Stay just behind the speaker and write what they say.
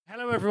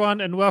Hello,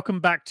 everyone, and welcome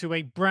back to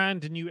a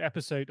brand new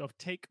episode of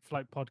Take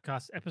Flight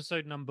Podcast,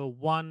 episode number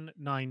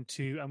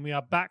 192. And we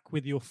are back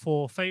with your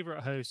four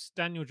favorite hosts,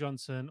 Daniel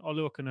Johnson,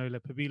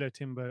 Oluokanola, Pabilo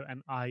Timbo,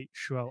 and I,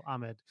 Shuel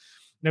Ahmed.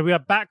 Now, we are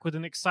back with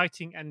an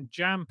exciting and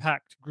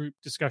jam-packed group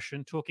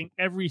discussion, talking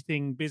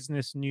everything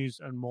business,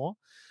 news, and more.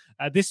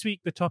 This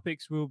week, the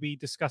topics we'll be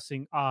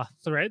discussing are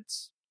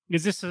threads.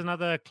 Is this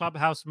another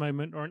Clubhouse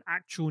moment or an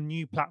actual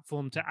new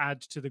platform to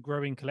add to the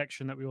growing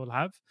collection that we all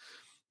have?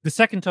 The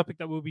second topic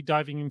that we'll be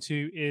diving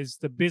into is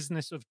the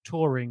business of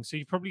touring. So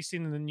you've probably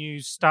seen in the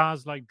news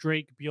stars like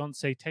Drake,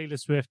 Beyonce, Taylor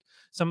Swift.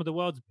 Some of the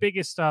world's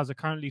biggest stars are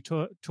currently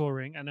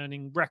touring and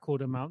earning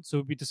record amounts. So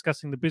we'll be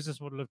discussing the business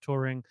model of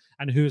touring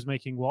and who is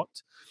making what.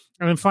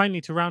 And then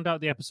finally, to round out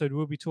the episode,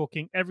 we'll be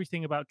talking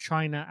everything about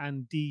China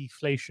and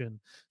deflation.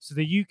 So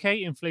the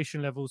UK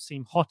inflation levels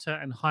seem hotter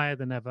and higher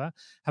than ever.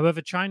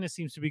 However, China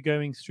seems to be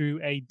going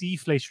through a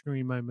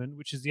deflationary moment,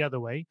 which is the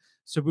other way.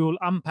 So we will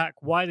unpack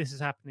why this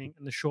is happening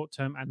and the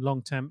short-term and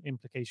long-term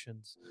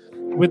implications.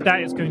 With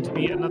that, it's going to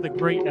be another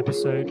great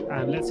episode,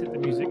 and let's hit the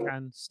music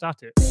and start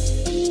it.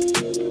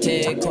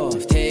 Take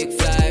off, take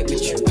flight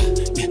with you.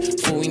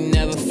 We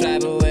never fly,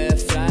 but we're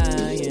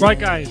flying. Right,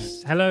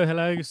 guys.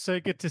 Hello. So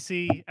good to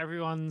see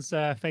everyone's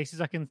faces.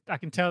 I can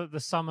tell that the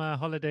summer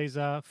holidays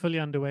are fully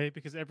underway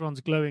because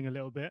everyone's glowing a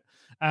little bit.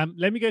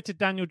 Let me go to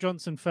Daniel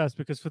Johnson first,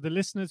 because for the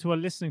listeners who are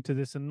listening to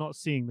this and not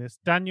seeing this,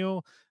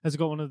 Daniel has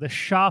got one of the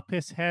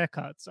sharpest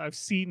haircuts I've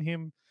seen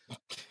him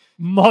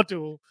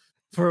model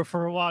for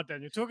a while.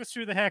 Daniel, talk us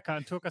through the haircut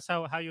and talk us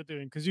how you're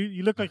doing, because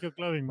you look like you're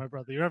glowing, my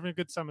brother. You're having a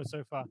good summer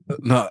so far.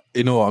 No,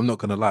 I'm not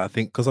gonna lie. I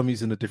think because I'm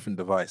using a different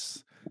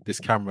device,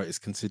 this camera is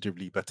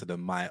considerably better than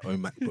my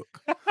own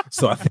MacBook.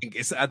 So I think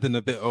it's adding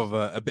a bit of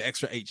a bit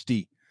extra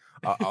HD.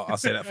 I'll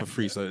say that for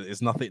free. So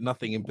it's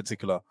nothing in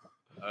particular.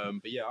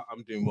 But yeah,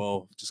 I'm doing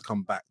well. Just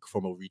come back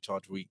from a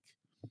recharge week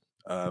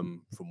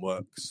from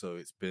work, so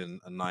it's been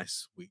a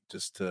nice week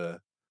just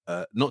to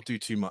not do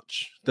too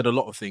much. Did a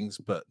lot of things,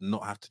 but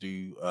not have to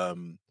do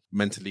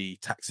mentally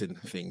taxing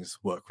things,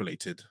 work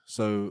related.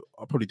 So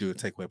I'll probably do a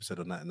takeaway episode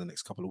on that in the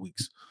next couple of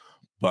weeks.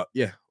 But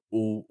yeah,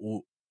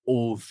 all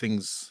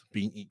things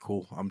being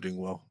equal, I'm doing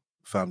well.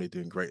 Family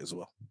doing great as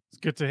well. It's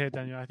good to hear,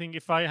 Daniel. I think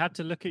if I had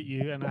to look at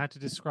you and I had to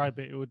describe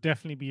it, it would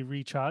definitely be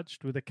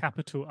recharged with a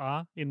capital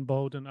R in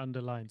bold and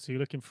underlined. So you're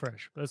looking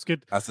fresh. That's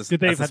good. Good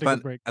day you've had a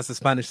good break. As the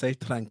Spanish say,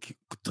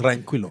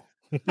 tranquilo.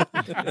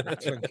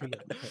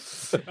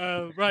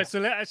 Right,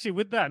 so actually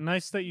with that,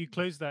 nice that you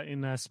closed that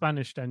in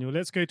Spanish, Daniel.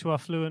 Let's go to our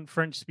fluent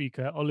French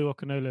speaker,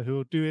 Oluokanola, who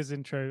will do his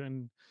intro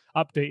and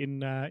update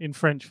in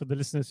French for the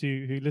listeners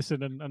who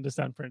listen and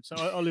understand French. So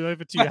Olu,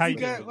 over to you. How you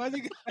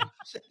doing?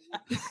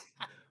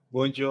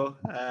 Bonjour,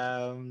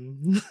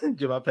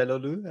 je m'appelle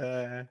Olu.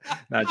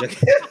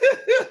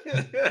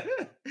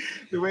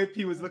 The way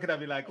P was looking at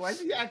me like, why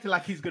is he acting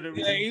like he's gonna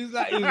read? Yeah, he's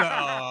like,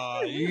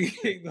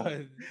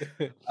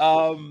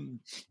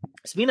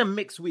 it's been a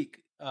mixed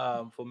week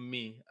for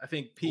me. I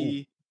think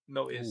P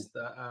noticed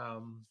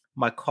that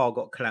my car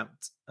got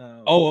clamped.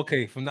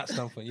 okay, from that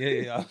standpoint,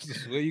 yeah. I was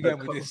just, where are you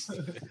going with this?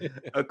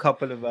 A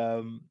couple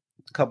of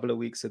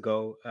weeks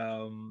ago,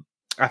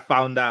 I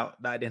found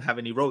out that I didn't have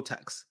any road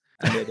tax.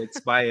 And it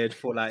expired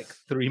for like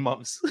 3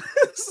 months.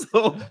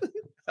 So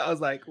I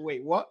was like,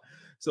 wait, what?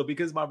 So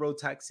because my road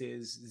tax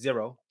is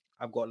 0,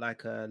 I've got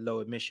like a low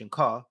emission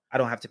car. I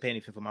don't have to pay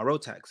anything for my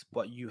road tax,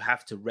 but you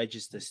have to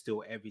register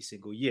still every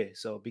single year.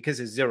 So because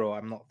it's 0,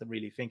 I'm not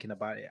really thinking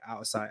about it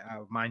out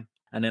of mind.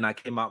 And then I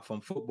came out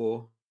from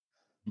football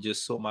and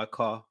just saw my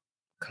car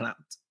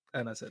clamped.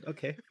 And I said,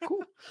 okay,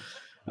 cool.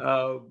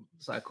 So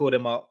I called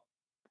him up,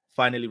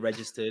 finally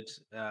registered,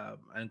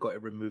 and got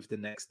it removed the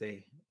next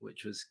day,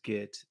 which was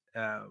good.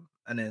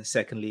 And then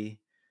secondly,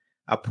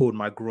 I pulled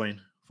my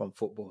groin from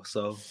football.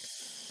 So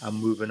I'm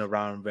moving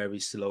around very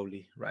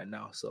slowly right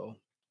now. So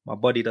my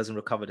body doesn't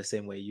recover the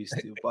same way it used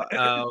to. But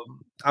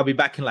I'll be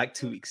back in like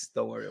 2 weeks.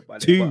 Don't worry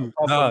about it.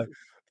 No,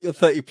 you're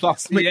 30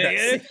 plus.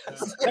 Yeah.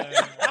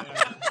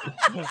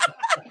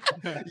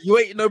 You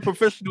ain't no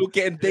professional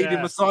getting daily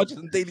massages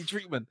and daily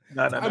treatment.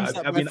 No.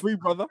 I've been free,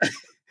 brother.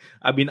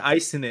 I've been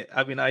icing it,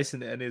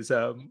 and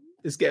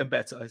it's getting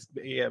better. It's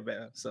getting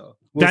better. So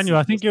Daniel,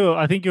 I think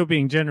you're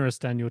being generous,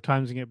 Daniel,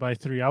 timesing it by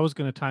 3. I was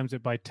going to times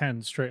it by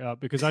 10 straight up,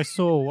 because I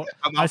saw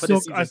I saw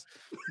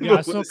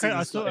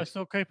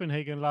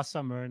Copenhagen last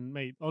summer, and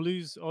mate,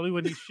 Olu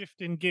when he's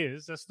shifting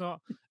gears, that's not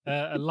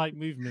a light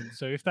movement.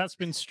 So if that's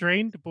been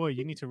strained, boy,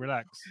 you need to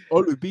relax.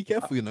 Olu, be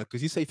careful,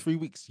 because you say 3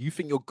 weeks, you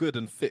think you're good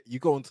and fit, you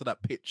go onto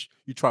that pitch,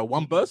 you try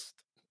one burst,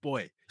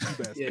 boy,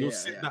 you'll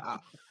sit down.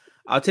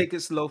 I'll take it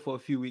slow for a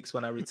few weeks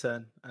when I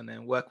return, and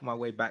then work my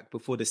way back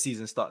before the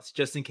season starts,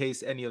 just in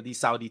case any of these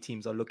Saudi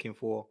teams are looking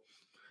for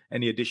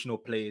any additional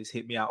players.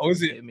 Hit me out. Oh,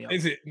 is it?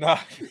 Is it? Nah.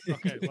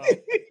 Okay. Well,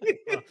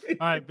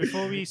 all right.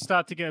 Before we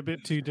start to get a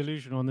bit too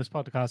delusional on this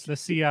podcast,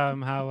 let's see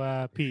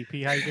how P,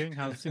 how you doing?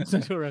 How's things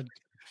on your end?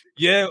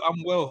 Yeah,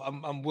 I'm well.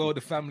 I'm well.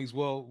 The family's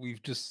well.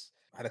 We've just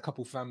had a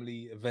couple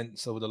family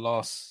events over the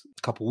last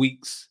couple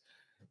weeks,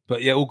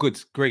 but yeah, all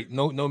good. Great.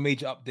 No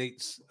major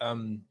updates.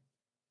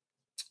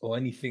 or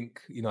anything.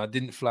 I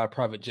didn't fly a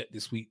private jet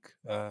this week.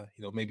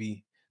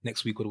 Maybe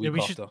next week or the Yeah,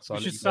 week after. So we I'll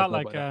let should you guys start know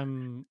like about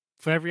that.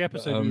 for every But,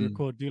 episode we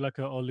record, do like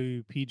a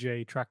Olu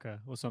PJ tracker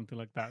or something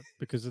like that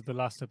because of the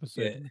last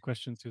episode yeah, and the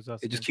questions he was yeah,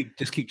 asking.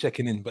 just keep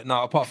checking in. But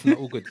no, apart from that,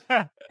 all good.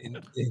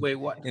 Wait,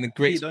 what? In a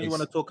great Hey, don't you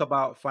want space. to talk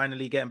about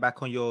finally getting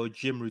back on your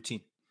gym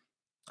routine?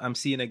 I'm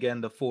seeing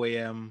again the 4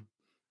 a.m.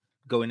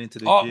 going into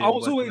the I gym, was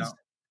working always out.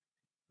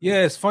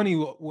 Yeah, it's funny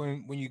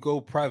when you go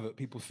private,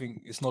 people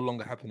think it's no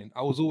longer happening.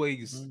 I was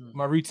always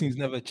my routine's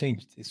never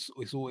changed. It's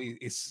always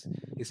it's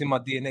in my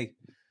DNA.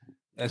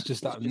 That's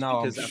just It's that just now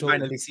I'm because I showing.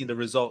 finally seen the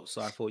results,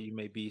 so I thought you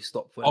maybe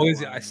stop for a Oh, little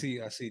is it? while. I And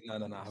see. No,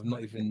 it's I'm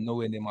not back. even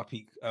nowhere near my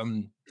peak.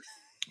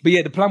 But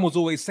yeah, the plan was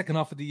always second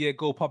half of the year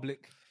go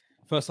public,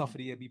 first half of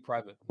the year be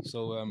private.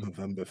 So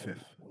November 5th.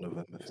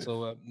 November 5th.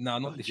 so no,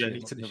 not this year. Journey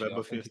Not to this year. I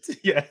November think 5th.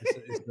 Yeah.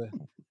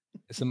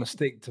 it's a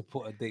mistake to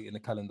put a date in the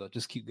calendar.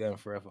 Just keep going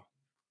forever.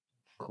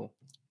 Cool.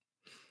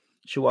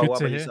 Sure. Good What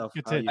to about hear. yourself?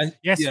 Good How to are hear. you? And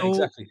Yes, yeah,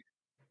 exactly.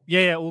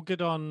 Yeah, all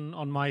good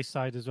on my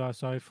side as well.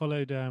 So I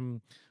followed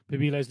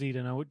Babilo's lead,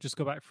 and just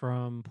got back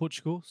from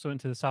Portugal, so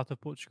into the south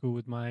of Portugal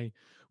with my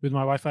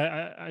wife.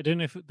 I don't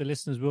know if the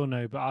listeners will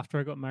know, but after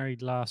I got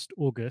married last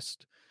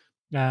August,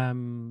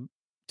 um,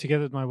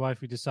 together with my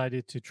wife, we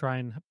decided to try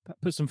and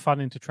put some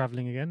fun into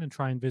traveling again and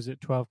try and visit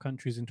 12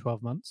 countries in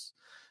 12 months.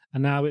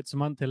 And now it's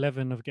month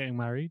 11 of getting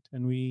married,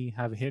 and we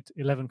have hit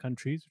 11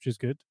 countries, which is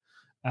good.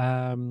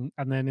 And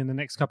then in the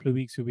next couple of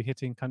weeks, we'll be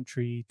hitting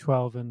country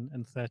 12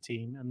 and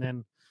 13, and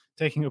then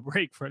taking a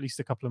break for at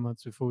least a couple of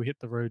months before we hit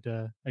the road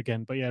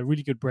again. But yeah,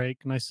 really good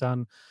break, nice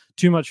sun,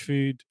 too much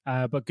food,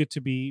 but good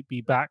to be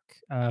back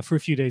for a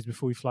few days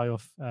before we fly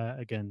off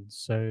again.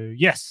 So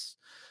yes,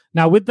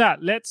 now with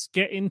that, let's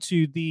get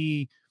into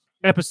the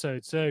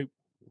episode. So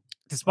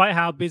despite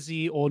how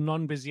busy or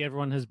non-busy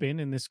everyone has been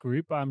in this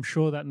group, I'm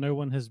sure that no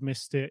one has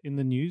missed it in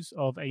the news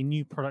of a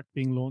new product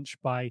being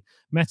launched by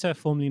Meta,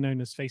 formerly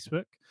known as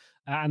Facebook,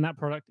 and that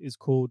product is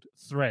called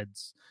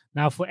Threads.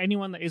 Now, for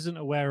anyone that isn't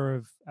aware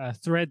of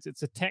Threads,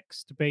 it's a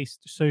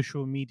text-based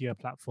social media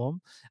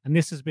platform, and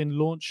this has been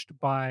launched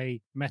by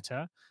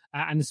Meta,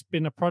 and it's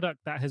been a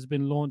product that has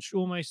been launched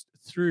almost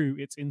through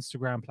its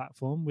Instagram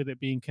platform, with it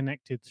being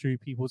connected through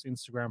people's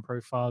Instagram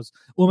profiles,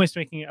 almost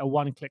making it a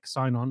one-click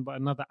sign-on, but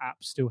another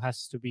app still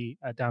has to be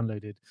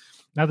downloaded.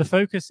 Now, the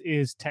focus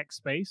is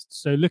text-based,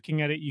 so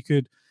looking at it, you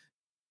could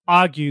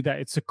argue that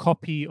it's a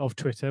copy of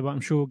Twitter, but I'm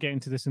sure we'll get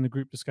into this in the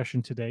group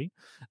discussion today.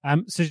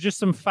 So just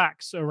some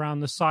facts around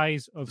the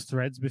size of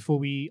Threads before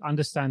we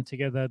understand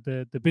together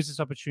the business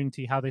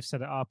opportunity, how they've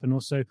set it up, and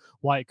also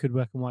why it could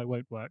work and why it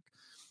won't work.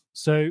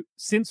 So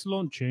since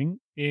launching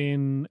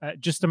in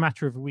just a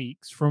matter of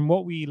weeks, from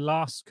what we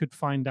last could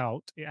find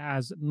out, it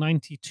has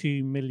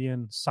 92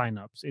 million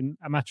signups in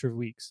a matter of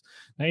weeks.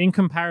 Now, in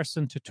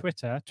comparison to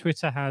Twitter,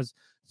 Twitter has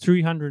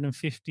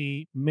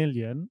 350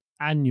 million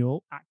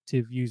annual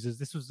active users.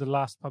 This was the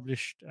last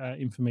published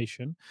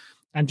information.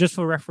 And just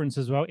for reference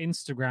as well,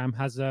 Instagram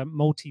has a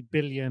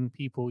multi-billion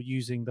people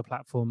using the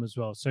platform as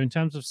well. So in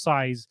terms of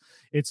size,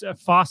 it's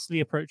fastly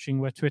approaching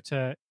where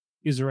Twitter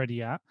is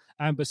already at,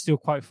 but still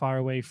quite far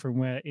away from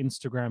where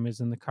Instagram is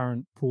in the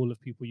current pool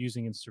of people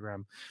using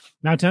Instagram.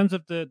 Now, in terms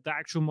of the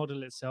actual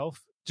model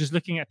itself, just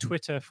looking at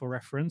Twitter for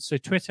reference, so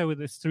Twitter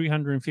with its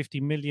 350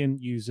 million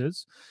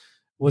users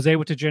was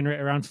able to generate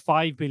around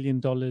 $5 billion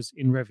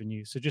in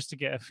revenue. So just to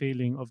get a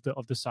feeling of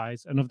the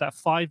size, and of that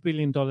 $5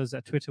 billion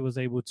that Twitter was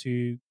able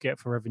to get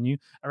for revenue,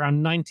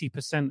 around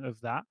 90% of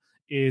that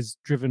is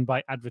driven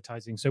by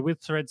advertising. So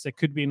with Threads, there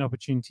could be an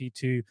opportunity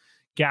to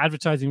get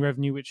advertising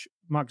revenue, which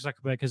Mark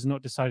Zuckerberg has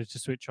not decided to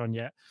switch on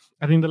yet.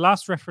 I think the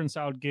last reference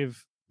I would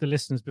give the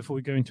listeners before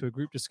we go into a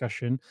group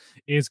discussion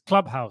is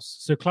Clubhouse.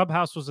 So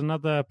Clubhouse was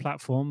another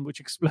platform which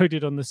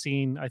exploded on the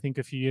scene, I think,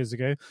 a few years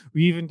ago.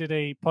 We even did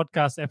a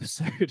podcast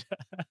episode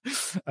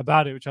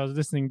about it, which I was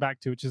listening back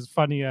to, which is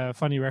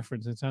funny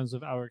reference in terms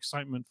of our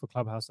excitement for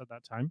Clubhouse at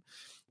that time.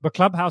 But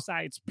Clubhouse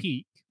at its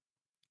peak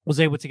was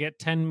able to get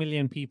 10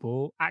 million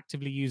people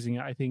actively using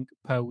it, I think,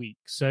 per week.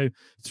 So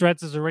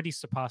Threads has already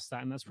surpassed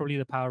that, and that's probably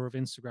the power of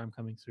Instagram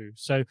coming through.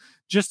 So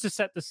just to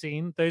set the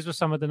scene, those were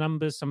some of the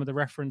numbers, some of the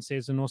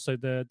references, and also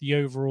the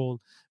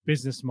overall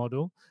business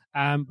model.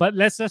 But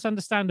let's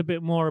understand a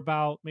bit more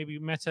about maybe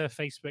Meta,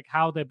 Facebook,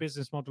 how their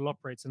business model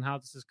operates, and how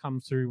this has come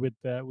through with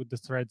the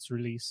Threads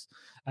release.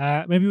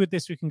 Maybe with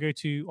this, we can go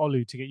to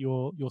Olu to get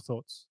your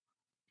thoughts.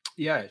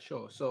 Yeah,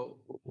 sure. So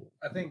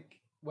I think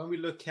when we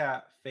look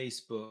at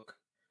Facebook,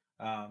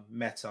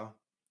 Meta,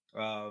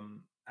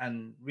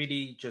 and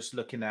really just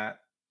looking at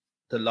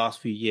the last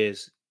few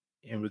years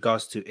in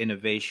regards to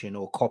innovation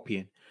or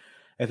copying,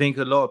 I think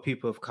a lot of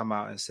people have come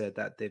out and said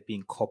that they've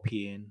been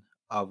copying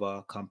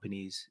other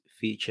companies'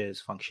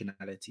 features,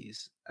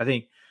 functionalities. I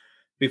think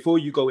before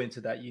you go into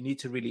that, you need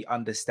to really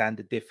understand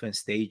the different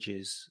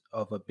stages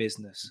of a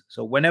business.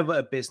 So whenever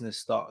a business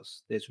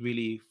starts, there's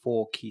really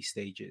 4 key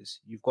stages.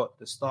 You've got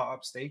the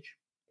startup stage.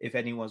 If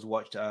anyone's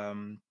watched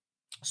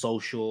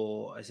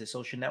Social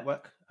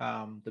Network,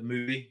 the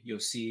movie, you'll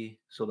see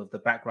sort of the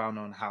background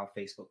on how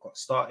Facebook got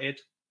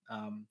started.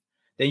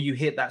 Then you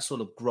hit that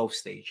sort of growth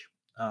stage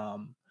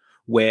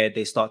where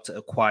they start to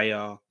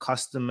acquire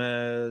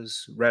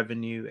customers,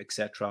 revenue,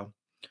 etc.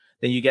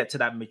 Then you get to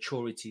that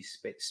maturity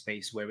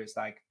space where it's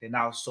like they're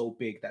now so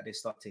big that they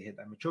start to hit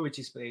that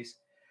maturity space.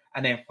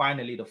 And then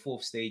finally, the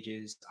fourth stage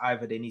is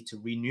either they need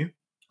to renew,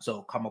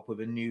 so come up with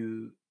a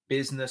new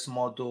business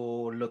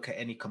model, look at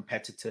any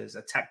competitors,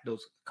 attack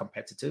those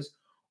competitors,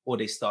 or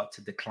they start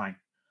to decline.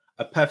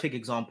 A perfect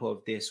example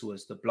of this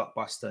was the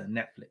blockbuster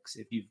Netflix.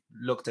 If you've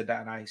looked at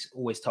that, and I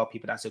always tell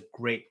people that's a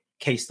great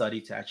case study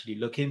to actually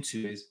look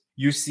into, is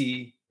you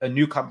see a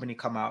new company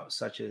come out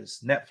such as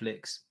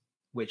Netflix,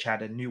 which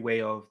had a new way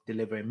of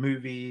delivering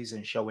movies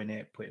and showing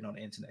it, putting on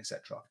the internet,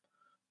 etc.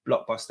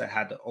 Blockbuster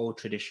had the old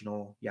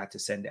traditional, you had to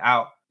send it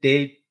out.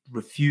 They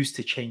refused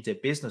to change their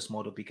business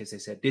model because they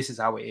said, this is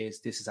how it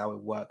is, this is how it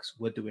works.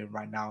 We're doing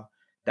right now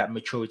that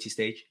maturity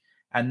stage.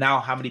 And now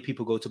how many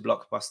people go to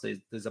Blockbuster?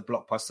 Does a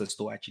Blockbuster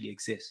store actually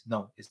exist?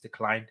 No, it's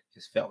declined,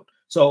 it's failed.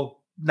 So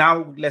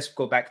now let's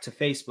go back to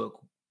Facebook,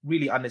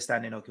 really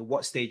understanding, okay,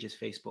 what stage is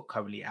Facebook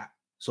currently at?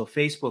 So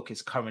Facebook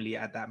is currently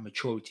at that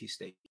maturity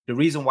stage. The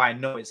reason why I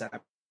know it's at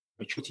that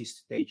maturity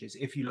stage is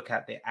if you look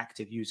at their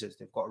active users,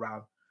 they've got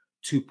around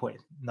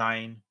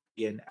 2.9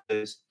 billion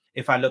hours.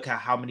 If I look at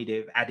how many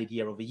they've added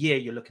year over year,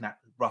 you're looking at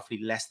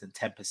roughly less than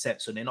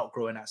 10%. So they're not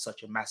growing at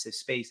such a massive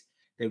space.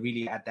 They're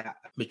really at that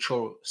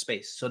mature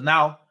space. So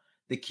now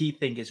the key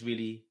thing is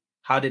really,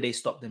 how do they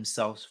stop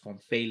themselves from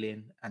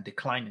failing and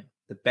declining?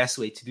 The best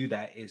way to do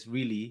that is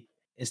really,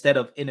 instead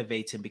of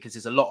innovating, because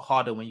it's a lot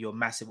harder when you're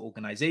massive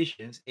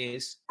organizations,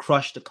 is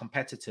crush the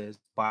competitors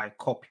by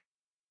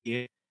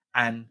copying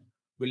and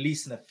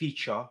releasing a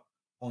feature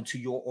onto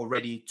your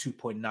already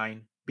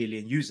 2.9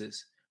 billion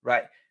users,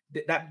 right?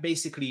 That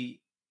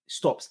basically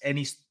stops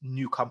any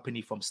new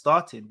company from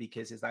starting,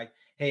 because it's like,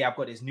 hey, I've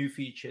got this new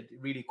feature,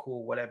 really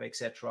cool, whatever,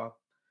 etc.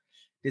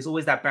 There's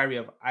always that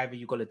barrier of either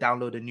you got to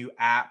download a new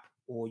app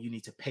or you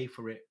need to pay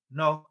for it.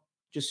 No,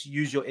 just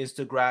use your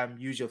Instagram,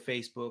 use your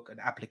Facebook, an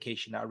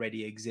application that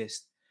already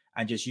exists,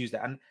 and just use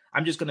that. And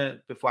I'm just going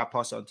to, before I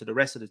pass it on to the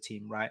rest of the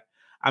team, right,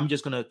 I'm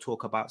just going to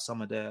talk about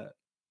some of the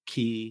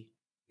key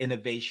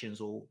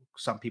innovations, or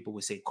some people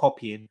would say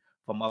copying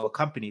from other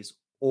companies.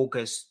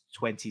 August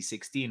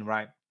 2016,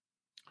 right?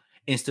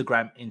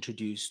 Instagram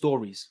introduced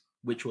stories,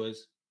 which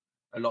was,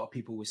 a lot of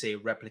people would say,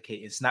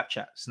 replicating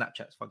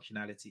Snapchat's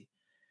functionality.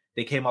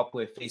 They came up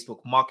with Facebook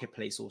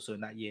Marketplace also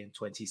in that year, in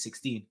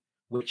 2016,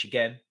 which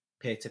again,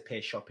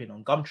 peer-to-peer shopping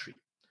on Gumtree.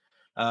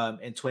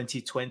 In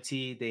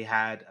 2020, they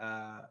had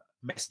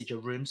Messenger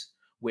Rooms,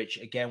 which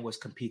again was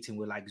competing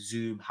with like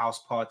Zoom,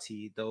 House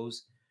Party,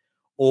 those.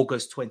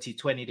 August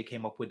 2020, they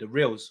came up with the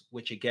Reels,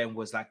 which again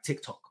was like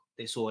TikTok.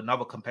 They saw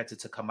another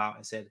competitor come out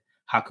and said,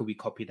 how could we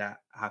copy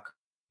that? How could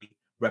we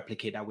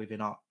replicate that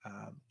within our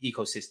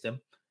ecosystem?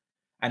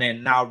 And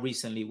then now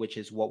recently, which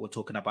is what we're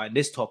talking about in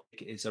this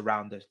topic, is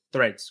around the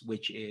Threads,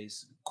 which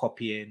is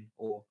copying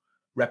or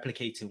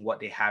replicating what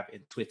they have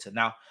in Twitter.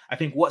 Now, I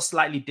think what's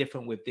slightly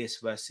different with this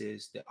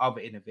versus the other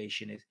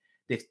innovation is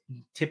they've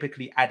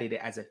typically added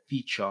it as a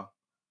feature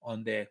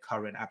on their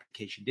current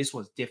application. This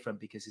one's different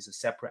because it's a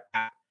separate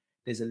app.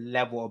 There's a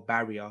level of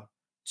barrier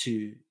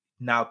to,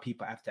 now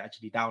people have to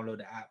actually download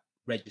the app,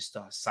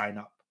 register, sign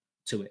up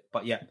to it.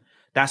 But yeah,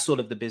 that's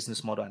sort of the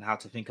business model and how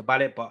to think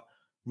about it. But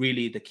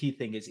really the key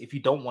thing is, if you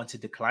don't want to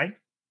decline,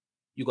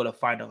 you got to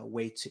find a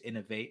way to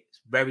innovate. It's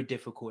very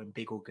difficult in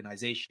big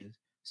organizations.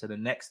 So the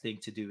next thing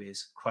to do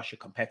is crush your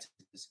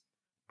competitors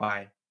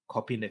by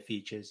copying their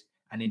features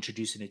and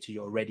introducing it to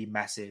your already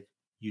massive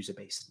user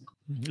base.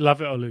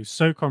 Love it, Olu.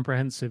 So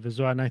comprehensive as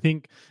well. And I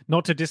think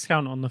not to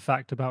discount on the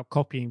fact about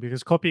copying,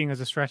 because copying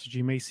as a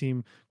strategy may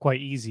seem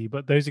quite easy,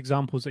 but those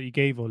examples that you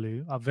gave,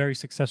 Olu, are very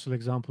successful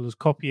examples of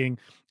copying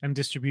and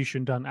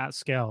distribution done at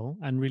scale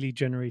and really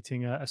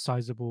generating a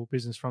sizable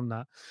business from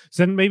that.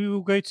 So then maybe we'll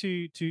go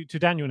to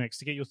Daniel next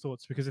to get your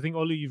thoughts, because I think,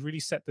 Olu, you've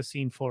really set the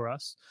scene for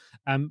us.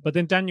 But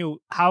then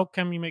Daniel, how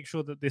can we make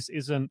sure that this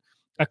isn't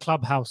a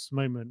Clubhouse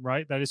moment,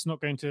 right? That it's not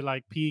going to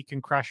like peak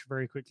and crash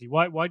very quickly.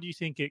 Why do you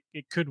think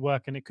it could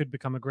work and it could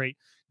become a great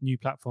new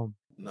platform?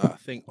 No, I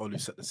think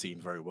Olu set the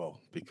scene very well,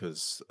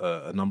 because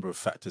a number of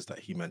factors that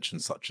he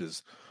mentioned, such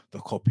as the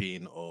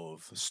copying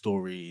of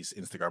stories,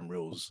 Instagram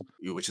Reels,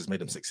 which has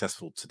made them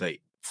successful to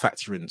date,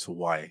 factor into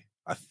why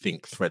I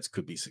think Threads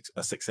could be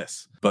a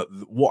success. But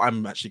what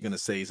I'm actually going to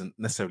say isn't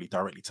necessarily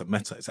directly to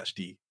Meta. It's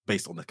actually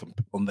based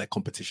on their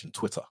competition,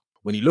 Twitter.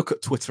 When you look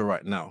at Twitter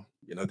right now,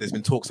 there's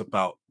been talks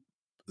about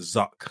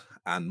Zuck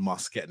and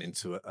Musk getting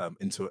into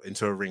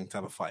a ring to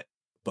have a fight,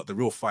 but the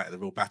real fight, the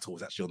real battle,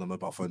 is actually on the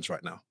mobile phones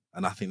right now,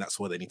 and I think that's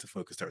where they need to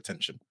focus their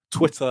attention.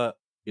 Twitter,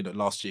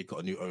 last year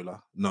got a new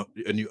owner,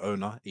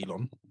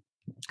 Elon,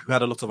 who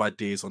had a lot of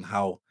ideas on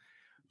how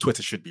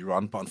Twitter should be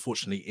run, but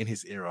unfortunately, in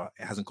his era,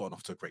 it hasn't gotten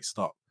off to a great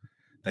start.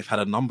 They've had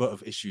a number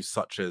of issues,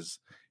 such as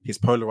his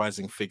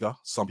polarizing figure.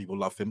 Some people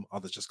love him,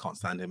 others just can't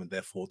stand him, and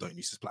therefore don't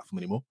use his platform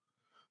anymore.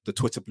 The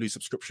Twitter Blue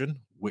subscription,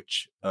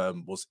 which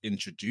was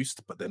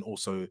introduced, but then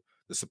also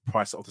the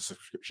price of the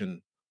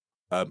subscription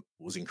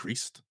was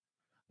increased.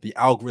 The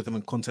algorithm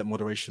and content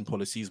moderation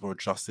policies were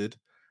adjusted,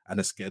 and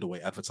has scared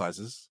away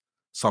advertisers,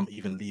 some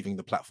even leaving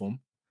the platform,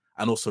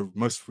 and also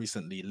most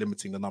recently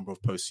limiting the number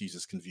of posts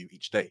users can view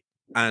each day.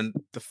 And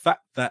the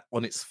fact that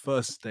on its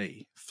first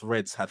day,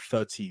 Threads had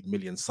 30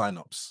 million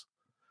signups,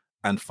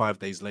 and 5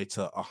 days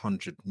later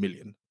 100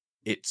 million,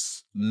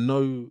 it's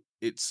no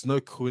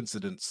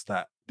coincidence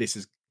that this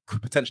is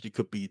potentially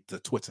could be the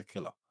Twitter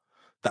killer.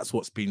 That's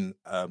what's been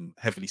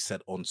heavily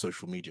said on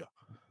social media.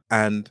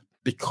 And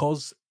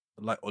because,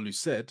 like Olu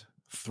said,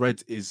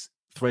 Threads is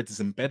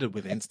embedded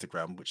with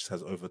Instagram, which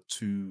has over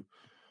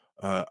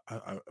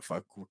if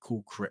I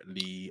recall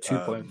correctly,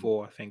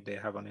 2.4, I think they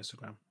have on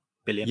Instagram.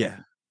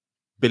 Billion.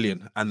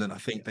 Billion. And then I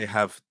think they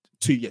have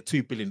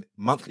 2 billion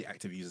monthly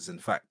active users. In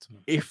fact,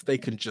 if they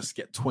can just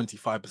get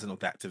 25% of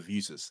the active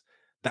users,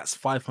 that's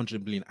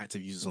 500 million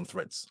active users on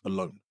Threads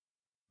alone.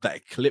 That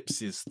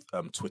eclipses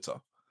Twitter.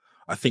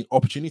 I think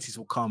opportunities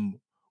will come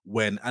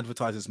when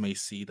advertisers may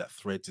see that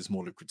Threads is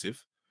more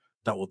lucrative.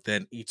 That will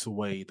then eat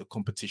away the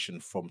competition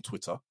from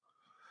Twitter.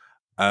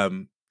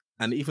 And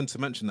even to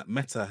mention that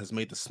Meta has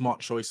made the smart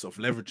choice of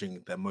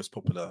leveraging their most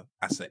popular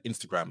asset,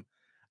 Instagram,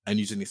 and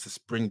using this as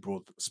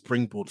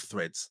springboard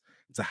Threads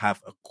to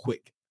have a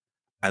quick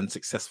and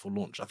successful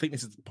launch. I think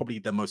this is probably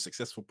their most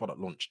successful product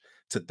launch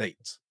to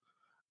date.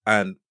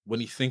 And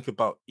when you think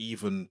about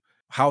even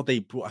how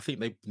I think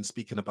they've been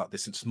speaking about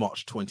this since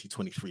March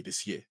 2023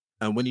 this year.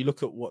 And when you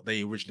look at what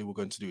they originally were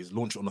going to do is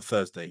launch on a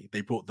Thursday,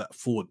 they brought that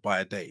forward by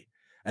a day.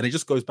 And it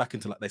just goes back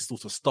into like their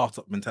sort of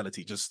startup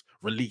mentality, just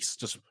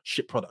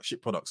ship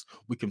products.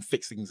 We can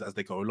fix things as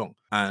they go along.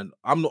 And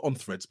I'm not on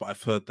Threads, but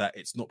I've heard that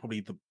it's not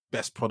probably the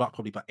best product,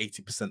 probably about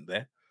 80%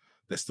 there.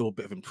 There's still a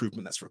bit of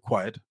improvement that's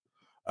required.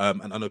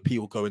 And I know P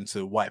will go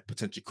into why it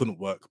potentially couldn't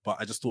work, but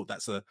I just thought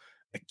that's a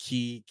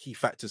key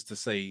factors to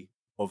say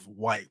of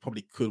why it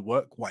probably could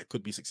work, why it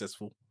could be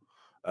successful.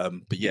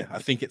 But yeah, I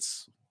think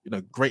it's,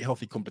 great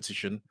healthy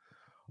competition.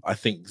 I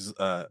think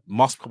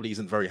Musk probably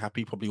isn't very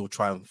happy, probably will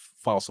try and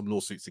file some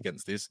lawsuits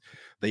against this.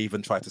 They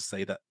even tried to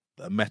say that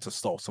Meta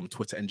stole some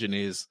Twitter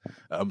engineers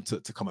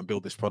to come and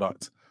build this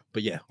product.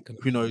 But yeah,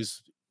 who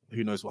knows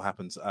what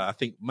happens. I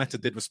think Meta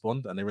did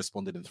respond, and they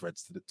responded in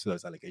Threads to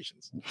those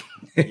allegations.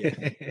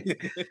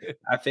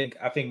 I think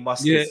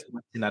Musk is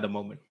sweating at the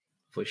moment.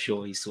 For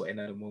sure, he's sweating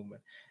at the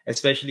moment.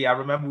 Especially, I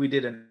remember we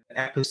did an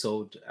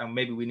episode, and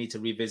maybe we need to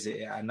revisit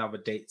it at another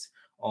date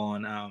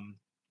on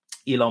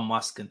Elon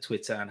Musk and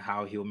Twitter and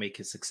how he'll make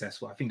it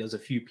successful. I think there's a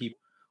few people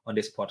on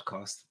this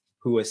podcast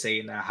who were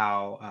saying that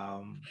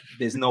how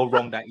there's no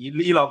wrong, that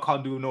Elon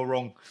can't do no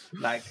wrong.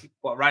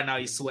 But right now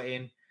he's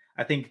sweating.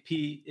 I think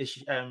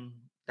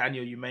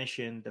Daniel, you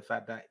mentioned the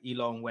fact that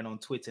Elon went on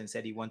Twitter and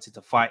said he wanted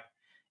to fight,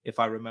 if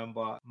I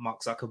remember,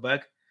 Mark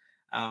Zuckerberg.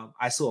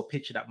 I saw a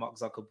picture that Mark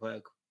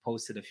Zuckerberg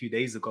posted a few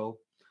days ago,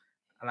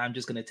 and I'm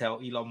just going to tell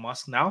Elon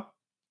Musk now,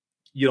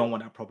 you don't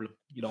want that problem.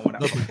 You don't want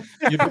that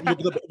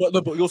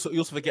problem. But you're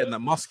also forgetting that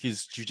Musk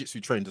is jiu-jitsu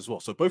trained as well.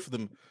 So both of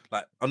them,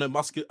 like, I know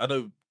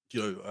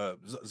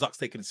Zuck's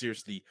taken it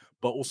seriously,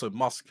 but also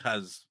Musk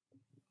has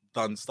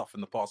done stuff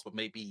in the past, but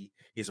maybe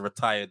he's a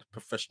retired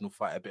professional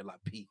fighter, a bit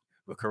like P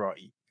with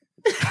karate.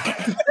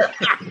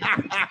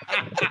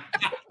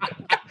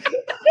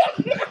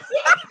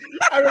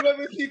 I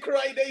remember P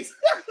karate days.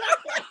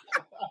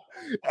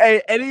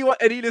 Hey,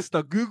 any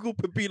listener, Google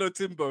Pepino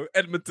Timbo,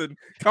 Edmonton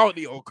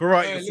County or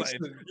karate or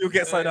something. You'll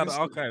get signed out of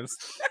archives.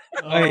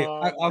 Hey,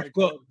 I've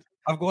got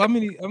how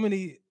many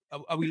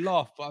we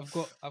laugh, but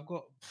I've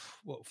got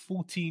what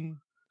 14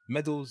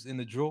 medals in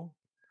the draw,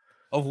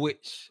 of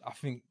which I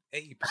think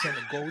 80%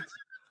 are gold.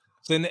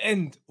 So in the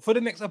end, for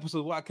the next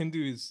episode, what I can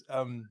do is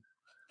when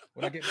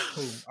I get back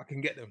home, I can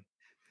get them.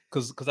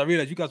 Because I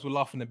realized you guys were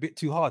laughing a bit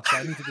too hard, so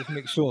I need to just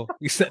make sure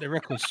we set the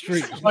record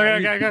straight.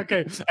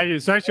 Okay.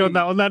 So actually,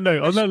 on that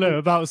note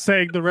about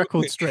setting the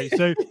record straight.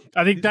 So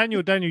I think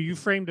Daniel, you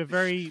framed a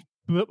very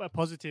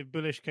positive,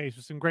 bullish case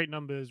with some great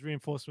numbers,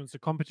 reinforcements. The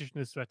competition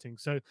is sweating.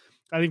 So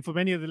I think for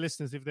many of the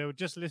listeners, if they were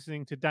just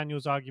listening to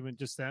Daniel's argument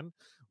just then,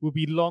 will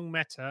be long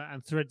Meta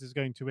and Threads is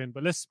going to win.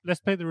 But let's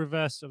play the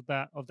reverse of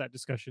that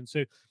discussion.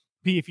 So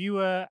P, if you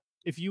were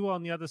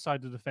on the other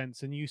side of the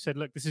fence and you said,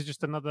 look, this is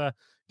just another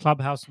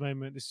Clubhouse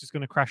moment, it's just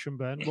going to crash and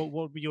burn, what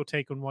would be your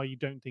take on why you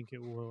don't think it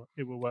will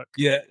work?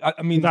 Yeah,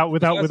 I mean,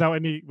 without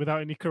any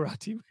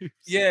karate moves.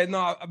 Yeah,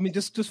 no, I mean,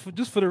 just for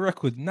the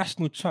record,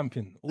 national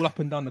champion all up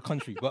and down the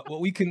country. But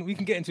we can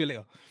get into it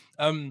later.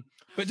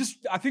 But just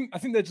I think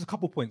there's just a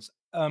couple points.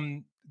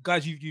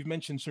 Guys, you've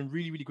mentioned some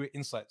really, really great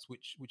insights,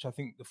 which I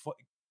think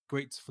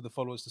great for the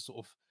followers to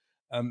sort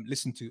of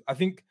listen to. I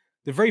think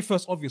the very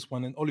first obvious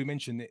one, and Olu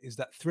mentioned it, is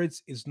that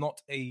Threads is not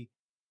a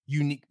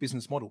unique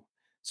business model.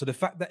 So the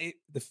fact that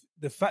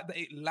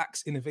it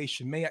lacks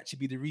innovation may actually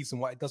be the reason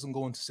why it doesn't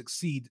go on to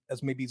succeed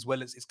as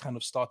well as it's kind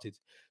of started.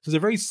 So it's a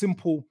very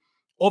simple,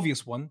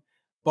 obvious one,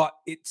 but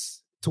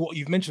it's to what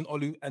you've mentioned,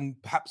 Olu, and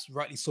perhaps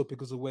rightly so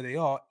because of where they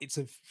are. It's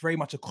very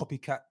much a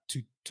copycat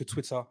to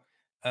Twitter,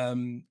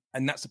 and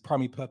that's the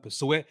primary purpose.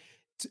 So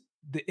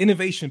the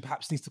innovation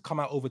perhaps needs to come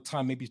out over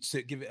time, maybe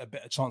to give it a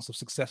better chance of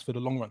success for the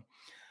long run.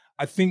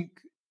 I think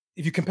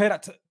if you compare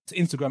that to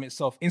Instagram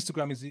itself.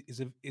 Instagram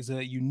is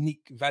a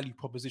unique value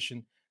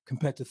proposition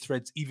compared to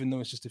Threads, even though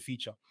it's just a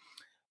feature.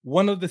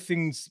 One of the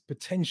things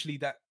potentially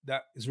that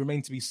is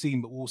remain to be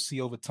seen, but we'll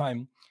see over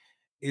time,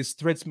 is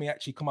Threads may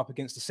actually come up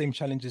against the same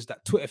challenges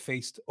that Twitter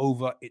faced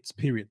over its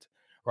period,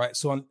 right?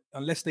 So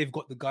unless they've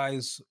got the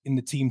guys in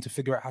the team to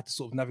figure out how to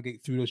sort of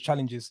navigate through those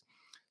challenges,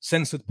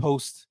 censored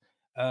posts,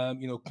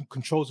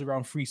 controls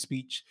around free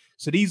speech.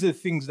 So these are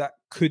things that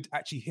could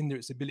actually hinder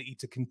its ability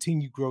to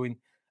continue growing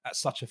at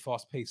such a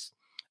fast pace.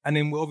 And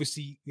then we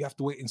have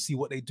to wait and see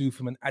what they do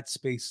from an ad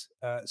space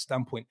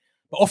standpoint.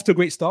 But off to a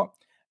great start.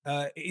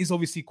 It is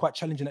obviously quite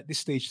challenging at this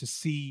stage to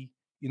see,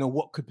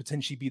 what could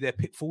potentially be their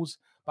pitfalls.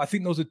 But I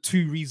think those are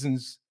two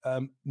reasons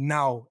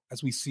now,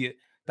 as we see it,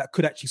 that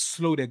could actually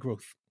slow their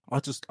growth. I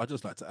just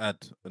like to add,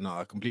 no,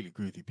 I completely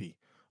agree with you, P.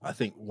 I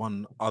think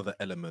one other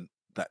element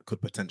that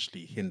could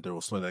potentially hinder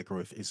or slow their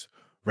growth is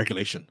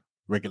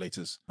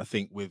regulators. I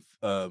think with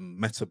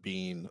Meta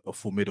being a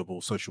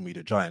formidable social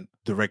media giant,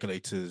 the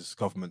regulators,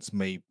 governments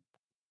may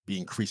be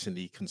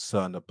increasingly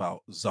concerned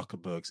about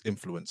Zuckerberg's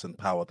influence and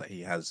power that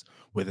he has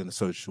within the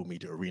social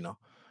media arena.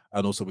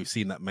 And also we've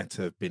seen that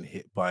Meta have been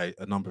hit by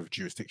a number of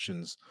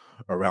jurisdictions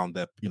around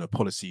their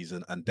policies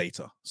and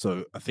data.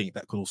 So I think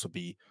that could also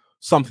be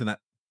something that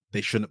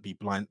they shouldn't be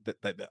blind,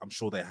 that I'm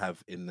sure they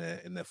have in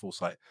their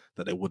foresight,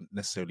 that they wouldn't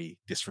necessarily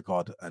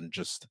disregard and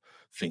just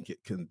think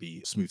it can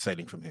be smooth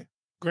sailing from here.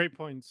 Great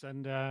points.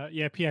 And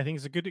P, I think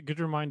it's a good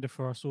reminder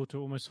for us all to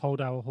almost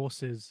hold our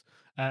horses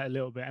a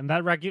little bit. And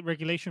that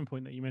regulation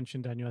point that you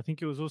mentioned, Daniel, I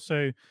think it was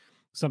also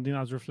something I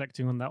was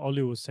reflecting on that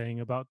Olu was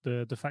saying about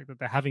the fact that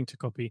they're having to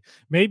copy.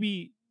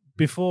 Maybe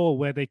before,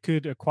 where they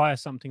could acquire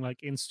something like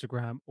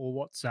Instagram or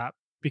WhatsApp,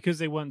 because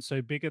they weren't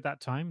so big at that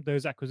time,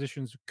 those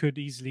acquisitions could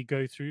easily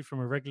go through from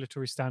a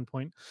regulatory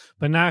standpoint.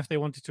 But now if they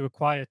wanted to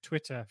acquire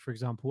Twitter, for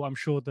example, I'm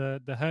sure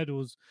the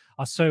hurdles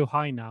are so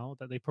high now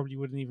that they probably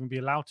wouldn't even be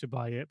allowed to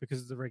buy it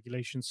because of the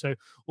regulations. So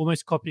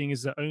almost copying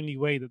is the only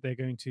way that they're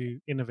going to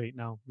innovate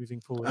now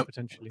moving forward,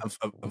 potentially.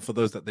 And for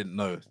those that didn't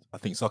know, I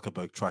think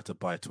Zuckerberg tried to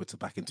buy Twitter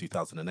back in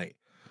 2008.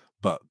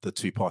 But the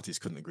two parties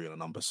couldn't agree on a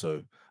number.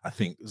 So I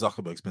think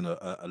Zuckerberg's been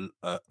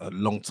a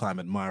long time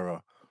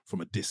admirer from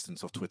a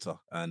distance of Twitter,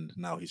 and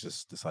now he's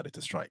just decided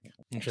to strike.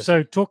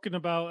 So talking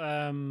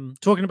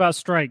about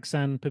strikes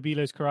and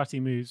Pabilo's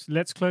karate moves,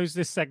 let's close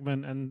this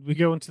segment and we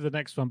go on to the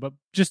next one. But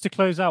just to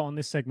close out on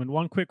this segment,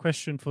 one quick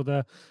question for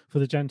the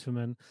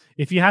gentleman: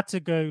 if you had to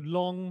go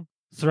long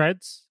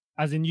threads,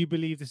 as in you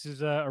believe this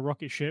is a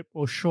rocket ship,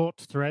 or short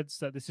threads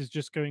that this is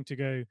just going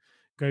to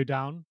go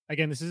down.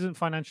 Again, this isn't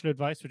financial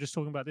advice. We're just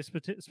talking about this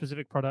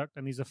specific product,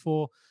 and these are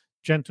four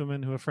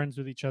gentlemen who are friends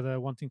with each other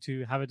wanting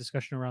to have a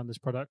discussion around this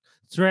product.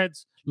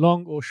 Threads,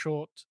 long or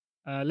short?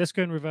 Let's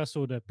go in reverse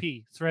order.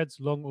 P, threads,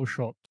 long or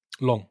short?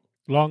 Long.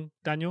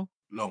 Daniel?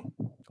 Long.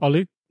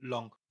 Olu?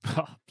 Long.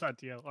 Oh,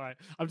 bloody hell. All right.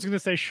 I'm just going to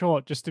say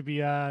short just to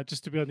be on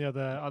the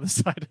other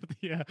side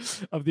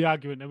of the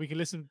argument, and we can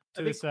listen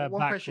to this one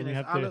back question when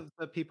we is, have out of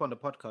the people on the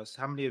podcast,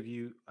 how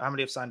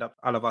many have signed up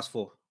out of us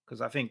four?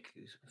 Because I think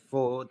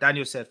for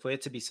Daniel said, for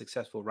it to be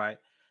successful, right,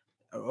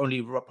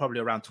 only probably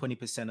around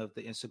 20% of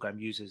the Instagram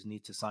users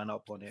need to sign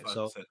up on it. 5%.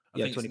 So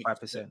yeah,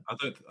 25%.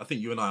 I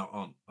think you and I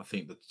aren't. I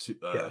think the two.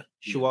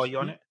 Sure, are you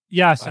on it?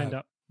 Yeah, I signed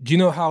up. Do you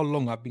know how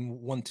long I've been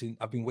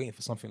waiting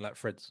for something like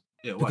Threads?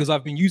 Yeah, because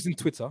I've been using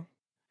Twitter,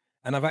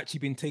 and I've actually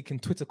been taking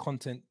Twitter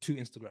content to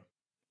Instagram,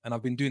 and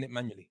I've been doing it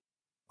manually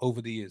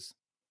over the years.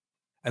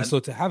 And so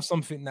to have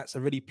something that's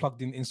already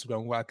plugged in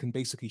Instagram, where I can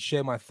basically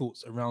share my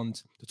thoughts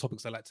around the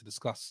topics I like to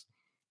discuss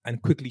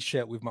and quickly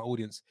share it with my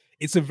audience,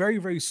 it's a very,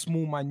 very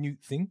small,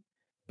 minute thing,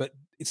 but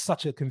it's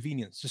such a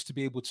convenience just to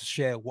be able to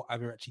share what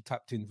I've actually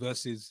typed in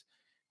versus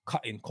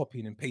cutting,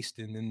 copying, and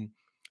pasting. And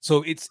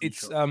so it's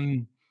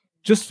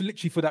just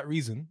literally for that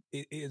reason,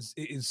 it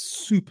is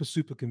super,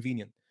 super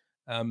convenient,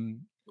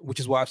 which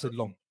is why I've said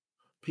long.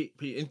 P,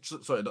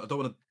 sorry, I don't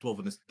want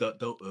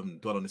to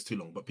dwell on this too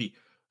long, but P,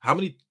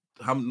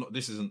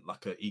 this isn't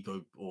like an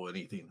ego or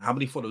anything. How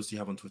many followers do you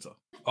have on Twitter?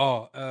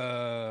 Oh,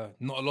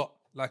 not a lot.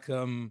 Like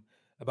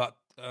about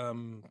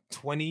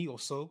 20 or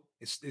so.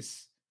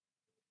 It's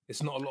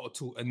not a lot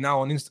at all. And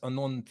now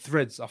on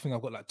Threads, I think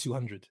I've got like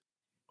 200.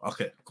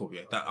 Okay, cool.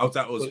 Yeah,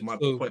 that was my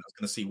point. I was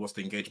going to see what's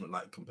the engagement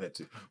like compared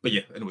to. But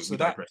yeah, anyway, we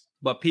digress.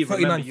 But Pete,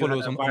 39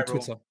 followers on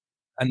Twitter,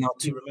 and now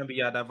you remember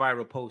you had that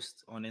viral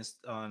post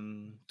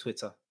on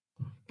Twitter,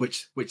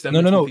 which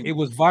no, it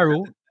was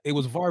viral. It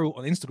was viral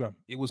on Instagram.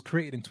 It was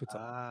created in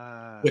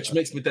Twitter. Which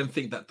makes me then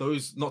think that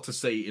those, not to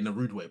say in a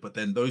rude way, but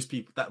then those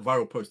people, that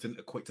viral post didn't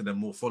equate to them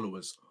more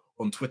followers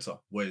on Twitter.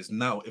 Whereas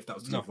now, if that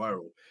was to go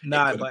viral,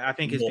 but I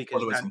think it's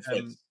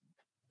because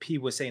P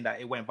was saying that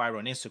it went viral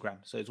on Instagram.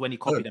 So it's when he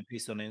copied and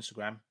pasted on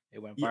Instagram,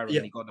 it went viral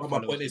and he got the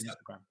followers on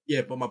Instagram.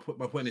 Yeah, but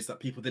my point is that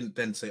people didn't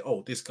then say,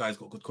 "Oh, this guy's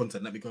got good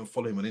content. Let me go and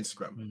follow him on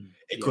Instagram."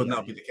 It could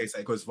now be the case that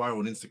it goes viral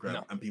on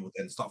Instagram and people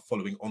then start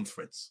following on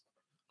Threads.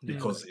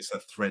 Because it's a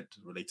thread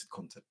related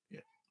content.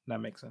 Yeah,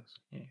 that makes sense.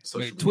 Yeah. So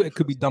Twitter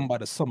could be done by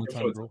the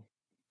summertime, bro.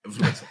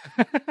 influencer.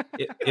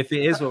 If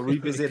it is, we'll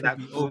revisit that.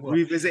 be We'll over.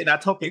 revisit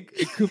that topic.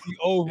 It could be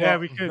over Yeah,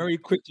 we could. very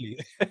quickly.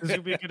 This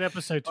will be a good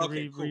episode to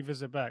Okay, cool.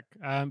 revisit back.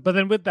 But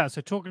then with that,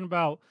 so talking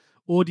about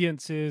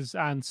audiences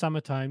and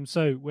summertime,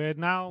 so we're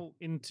now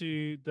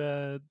into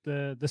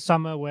the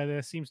summer where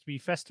there seems to be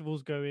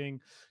festivals going,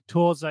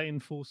 tours are in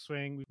full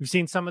swing. We've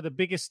seen some of the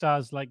biggest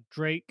stars like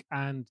Drake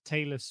and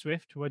Taylor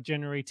Swift who are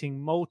generating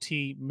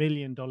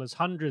multi-million dollars,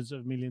 hundreds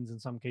of millions in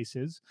some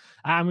cases.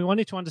 And we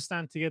wanted to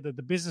understand together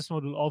the business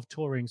model of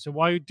touring. So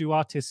why do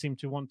artists seem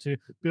to want to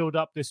build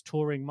up this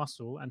touring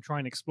muscle and try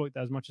and exploit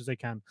that as much as they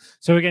can?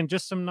 So again,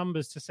 just some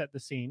numbers to set the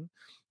scene.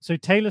 So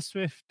Taylor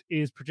Swift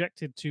is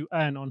projected to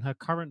earn on her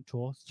current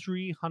tour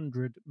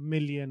 $300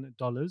 million.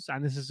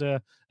 And this is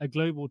a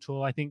global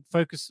tour, I think,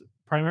 focused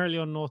primarily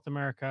on North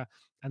America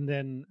and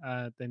then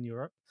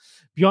Europe.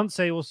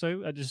 Beyonce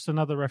also, just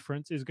another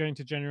reference, is going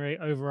to generate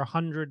over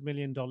 $100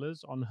 million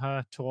on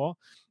her tour.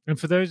 And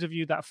for those of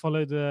you that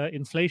follow the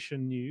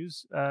inflation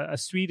news, a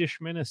Swedish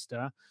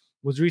minister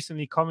was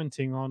recently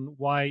commenting on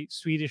why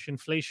Swedish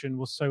inflation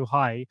was so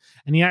high.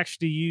 And he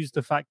actually used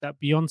the fact that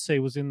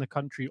Beyonce was in the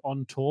country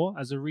on tour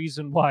as a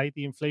reason why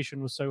the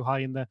inflation was so high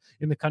in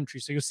the country.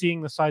 So you're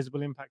seeing the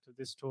sizable impact of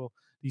this tour,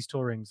 these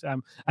tourings.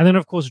 And then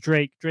of course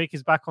Drake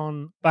is back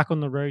on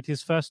the road,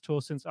 his first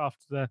tour since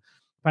after the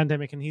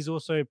pandemic, and he's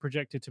also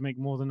projected to make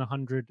more than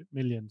 100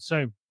 million.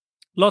 So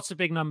lots of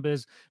big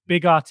numbers,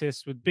 big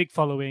artists with big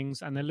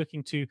followings, and they're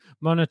looking to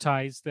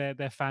monetize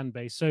their fan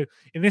base. So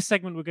in this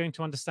segment, we're going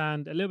to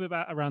understand a little bit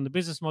around the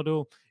business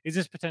model. Is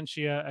this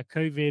potentially a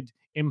COVID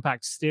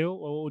impact still,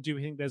 or do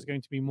we think there's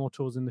going to be more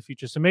tours in the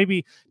future? So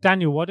maybe,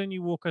 Daniel, why don't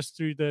you walk us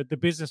through the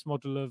business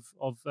model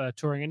of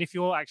touring, and if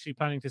you're actually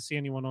planning to see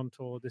anyone on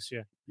tour this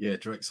year? Yeah,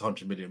 Drake's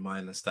 100 million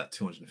minus that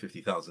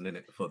 250,000 in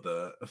it for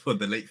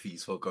the late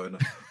fees for going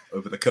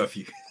over the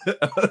curfew.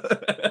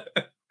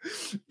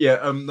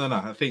 Yeah, no,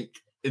 I think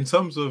in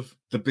terms of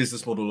the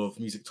business model of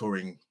music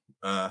touring,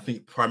 I think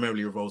it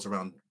primarily revolves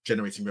around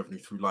generating revenue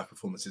through live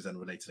performances and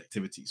related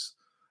activities.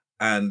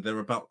 And they're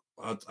about,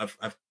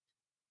 I've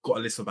got a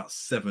list of about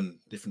 7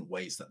 different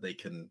ways that they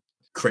can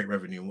create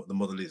revenue and what the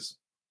model is.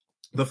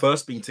 The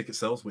first being ticket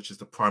sales, which is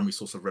the primary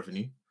source of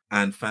revenue,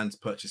 and fans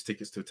purchase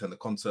tickets to attend the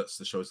concerts,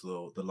 the shows,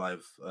 the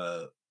live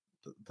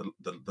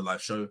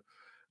show,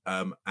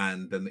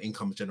 and then the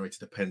income generated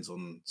depends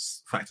on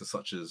factors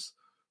such as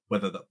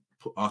whether the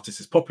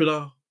artist is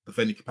popular, the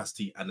venue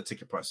capacity, and the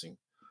ticket pricing.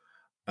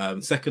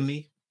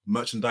 Secondly,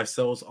 merchandise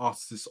sales.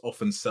 Artists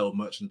often sell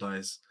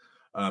merchandise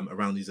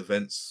around these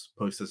events,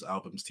 posters,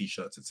 albums,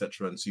 t-shirts,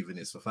 etc., and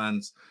souvenirs for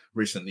fans.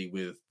 Recently,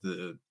 with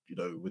the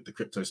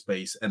crypto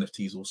space,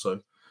 NFTs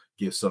also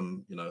give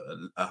some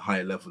a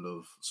higher level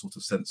of sort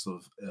of sense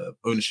of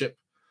ownership.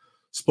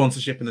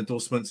 Sponsorship and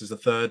endorsements is the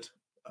third.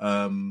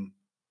 I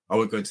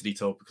won't go into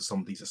detail because some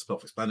of these are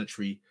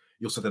self-explanatory.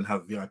 You also then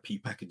have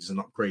VIP packages and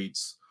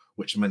upgrades,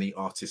 which many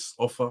artists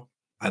offer.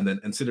 And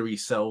then ancillary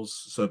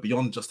sales. So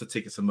beyond just the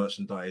tickets and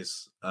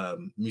merchandise,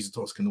 music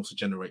tours can also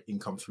generate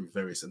income through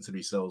various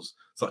ancillary sales,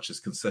 such as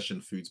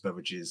concession, foods,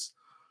 beverages,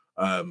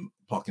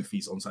 parking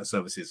fees, on-site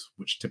services,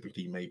 which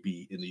typically may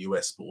be in the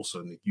US, but also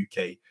in the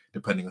UK,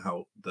 depending on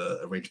how the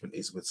arrangement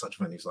is with such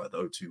venues like the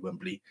O2,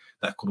 Wembley.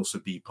 That could also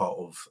be part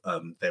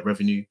of their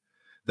revenue.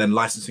 Then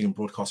licensing and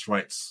broadcast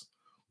rights,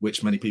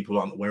 which many people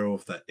aren't aware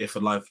of, that if a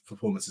live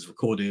performance is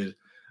recorded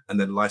and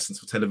then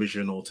licensed for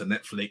television or to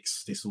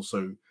Netflix, this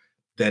also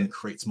then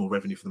creates more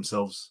revenue for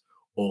themselves,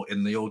 or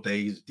in the old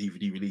days,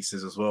 DVD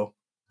releases as well.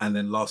 And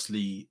then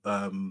lastly,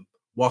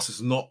 whilst it's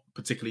not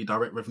particularly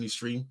direct revenue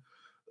stream,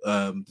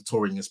 the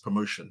touring is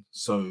promotion.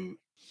 So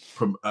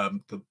from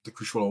the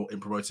crucial role in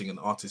promoting an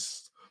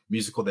artist's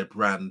music or their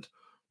brand,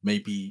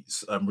 maybe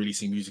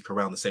releasing music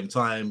around the same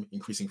time,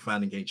 increasing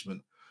fan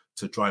engagement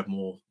to drive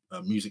more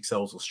music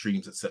sales or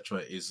streams, etc.,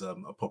 is a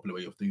popular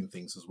way of doing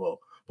things as well.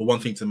 But one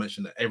thing to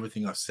mention, that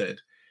everything I've said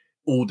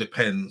all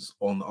depends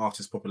on the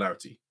artist's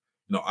popularity.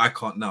 I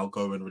can't now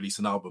go and release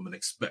an album and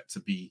expect to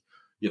be,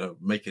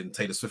 making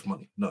Taylor Swift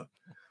money. No.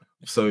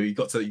 So you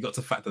got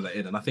to factor that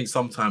in. And I think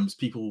sometimes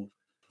people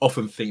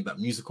often think that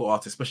musical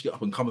artists, especially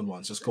up and coming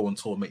ones, just go on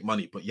tour and make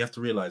money. But you have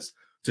to realize,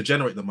 to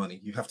generate the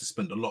money, you have to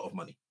spend a lot of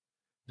money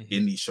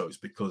in these shows,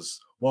 because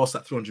whilst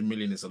that 300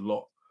 million is a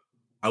lot,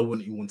 I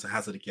wouldn't even want to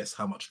hazard a guess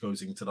how much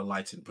goes into the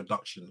lighting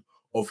production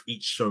of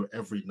each show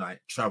every night,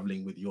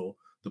 traveling with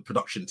the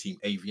production team,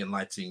 AV and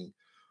lighting,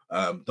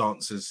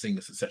 dancers,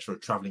 singers, etc.,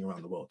 traveling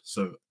around the world.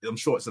 So I'm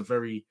sure it's a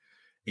very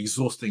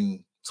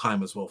exhausting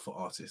time as well for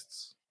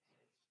artists.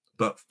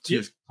 But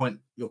to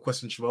your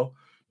question, Sherelle,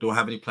 do I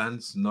have any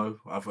plans? No,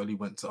 I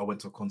went to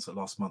a concert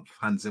last month,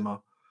 Hans Zimmer,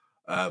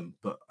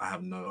 but I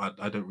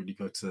don't really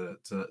go to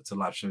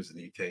live shows in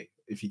the UK.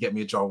 If you get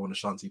me a Jarwin and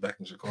Ashanti back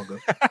in Chicago,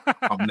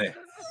 I'm there.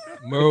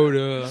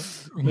 Murder.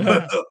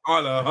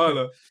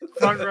 Holla.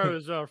 Front row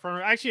as well. Front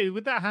row. Actually,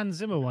 with that Hans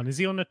Zimmer one, is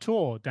he on a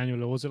tour,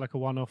 Daniel, or was it like a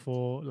one-off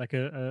or like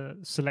a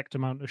select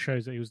amount of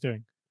shows that he was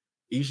doing?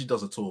 He usually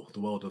does a tour, the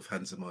world of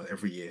Hans Zimmer,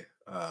 every year.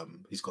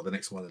 He's got the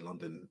next one in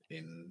London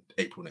in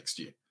April next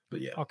year.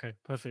 But yeah. Okay,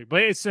 perfect.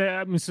 But it's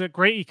a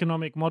great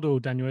economic model,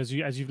 Daniel, as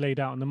you've laid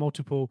out on the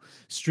multiple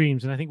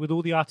streams. And I think with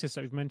all the artists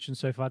that we've mentioned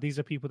so far, these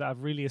are people that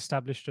have really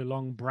established a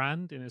long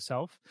brand in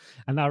itself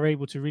and are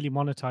able to really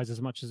monetize as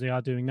much as they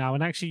are doing now.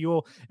 And actually,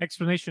 your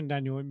explanation,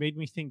 Daniel, it made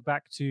me think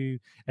back to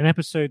an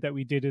episode that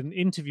we did, an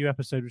interview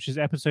episode, which is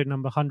episode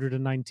number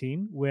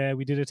 119, where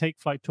we did a Take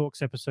Flight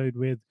Talks episode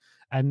with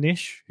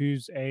Nish,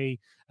 who's a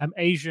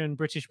Asian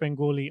British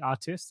Bengali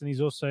artist, and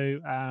he's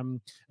also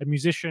a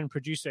musician,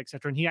 producer,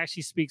 etc. And he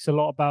actually speaks a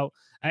lot about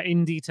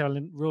in detail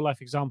and real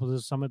life examples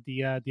of some of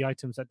the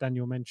items that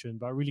Daniel mentioned.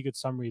 But a really good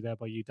summary there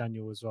by you,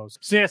 Daniel, as well.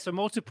 So yeah, so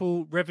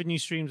multiple revenue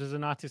streams as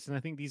an artist, and I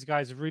think these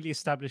guys have really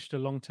established a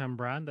long term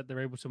brand that they're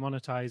able to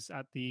monetize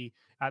at the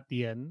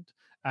end.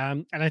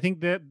 And I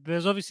think that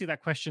there's obviously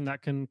that question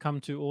that can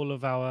come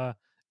to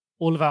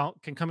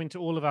come into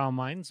all of our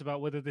minds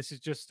about whether this is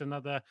just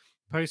another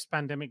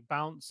post-pandemic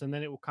bounce and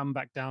then it will come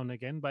back down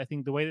again. But I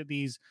think the way that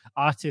these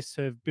artists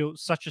have built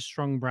such a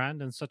strong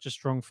brand and such a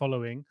strong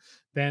following,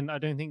 then I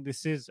don't think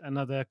this is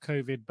another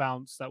COVID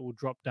bounce that will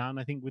drop down.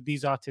 I think with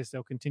these artists,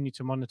 they'll continue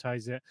to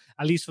monetize it,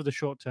 at least for the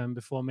short term,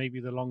 before maybe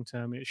the long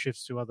term it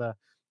shifts to other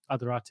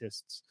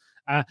artists.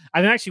 And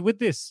actually with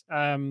this,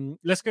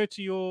 let's go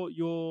to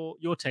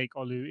your take,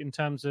 Olu, in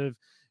terms of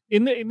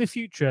in the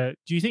future,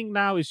 do you think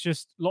now is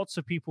just lots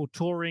of people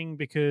touring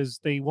because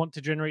they want to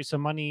generate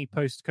some money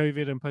post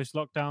COVID and post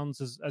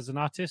lockdowns as an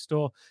artist,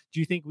 or do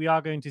you think we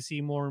are going to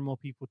see more and more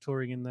people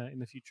touring in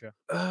the future?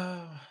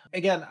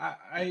 Again,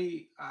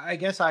 I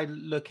guess I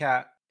look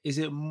at, is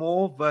it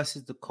more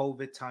versus the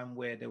COVID time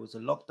where there was a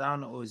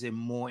lockdown, or is it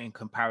more in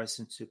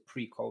comparison to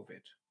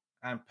pre-COVID?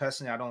 And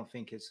personally, I don't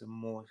think it's a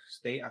more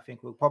state. I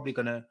think we're probably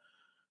going to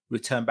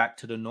return back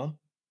to the norm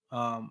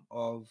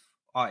of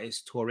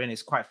artists touring.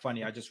 It's quite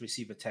funny. I just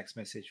received a text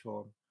message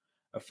from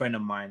a friend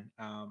of mine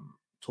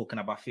talking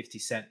about 50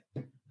 Cent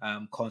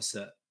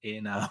concert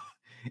in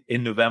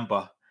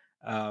November.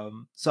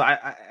 So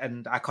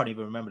I can't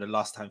even remember the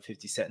last time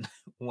 50 Cent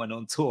went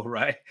on tour,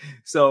 right?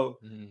 So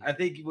I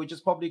think we're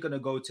just probably going to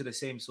go to the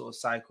same sort of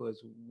cycle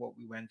as what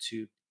we went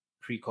to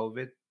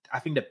pre-COVID. I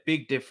think the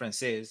big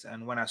difference is,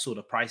 and when I saw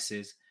the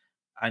prices,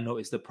 I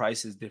noticed the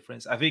prices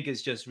difference. I think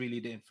it's just really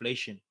the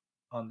inflation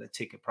on the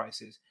ticket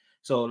prices.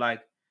 So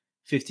like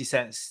 50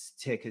 Cent's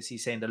tickets,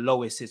 he's saying the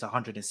lowest is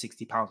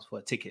 £160 for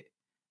a ticket.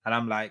 And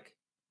I'm like,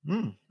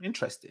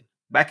 interesting.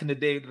 Back in the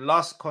day, the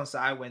last concert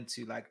I went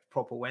to,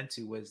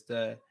 was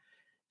the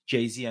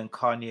Jay-Z and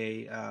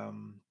Kanye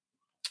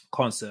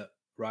concert,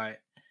 right?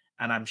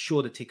 And I'm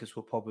sure the tickets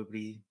were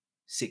probably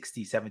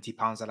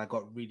 £60-70 and I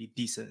got really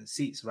decent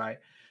seats, right?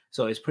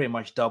 So it's pretty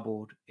much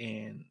doubled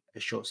in a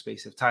short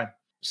space of time.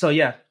 So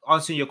yeah,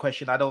 answering your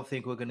question, I don't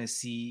think we're going to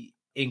see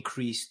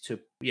increase to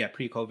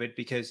pre-COVID,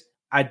 because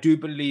I do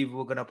believe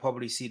we're going to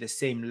probably see the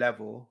same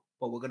level,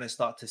 but we're going to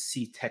start to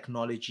see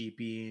technology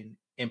being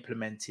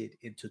implemented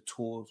into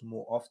tours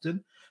more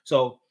often.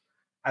 So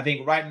I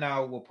think right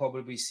now we're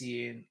probably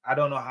seeing, I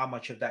don't know how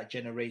much of that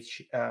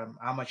generation,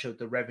 how much of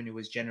the revenue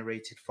is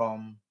generated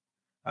from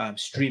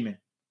streaming.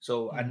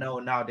 So I know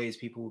nowadays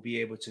people will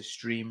be able to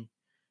stream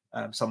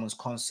someone's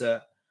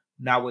concert.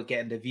 Now we're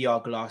getting the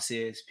VR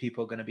glasses.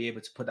 People are going to be able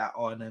to put that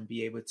on and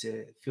be able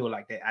to feel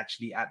like they're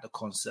actually at the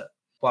concert.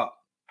 But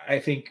I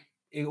think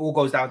it all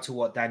goes down to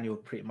what Daniel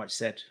pretty much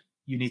said.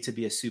 You need to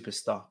be a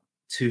superstar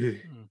to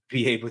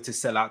be able to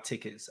sell out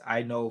tickets.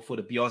 I know for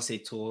the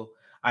Beyonce tour,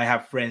 I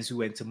have friends who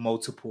went to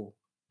multiple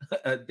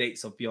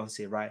dates of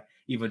Beyonce, right?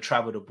 Even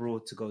traveled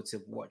abroad to go to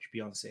watch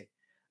Beyonce.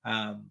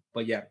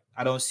 But yeah,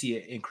 I don't see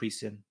it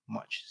increasing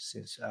much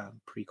since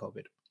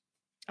pre-COVID.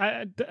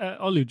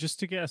 Olu, just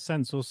to get a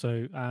sense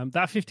also,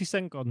 that 50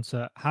 Cent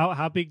concert,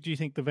 how big do you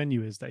think the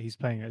venue is that he's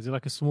playing at? Is it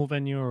like a small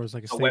venue or is it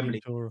like a stadium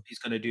Wembley tour? He's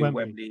going to do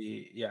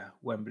Wembley. Yeah,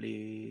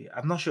 Wembley.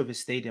 I'm not sure if it's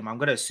stadium. I'm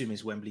going to assume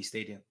it's Wembley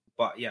Stadium.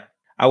 But yeah,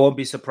 I won't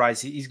be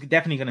surprised. He's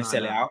definitely going to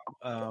sell it out.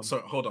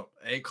 Sorry, hold up.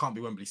 It can't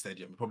be Wembley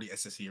Stadium. Probably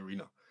SSE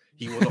Arena.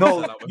 He will not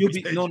sell out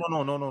Wembley Stadium.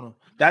 No.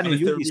 Daniel,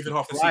 you'll be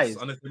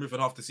surprised. Unless they're moving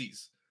half the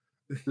seats.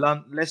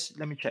 Let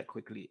me check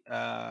quickly.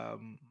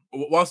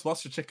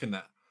 Whilst you're checking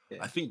that,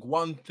 I think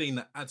one thing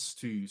that adds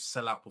to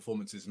sellout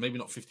performances, maybe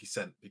not 50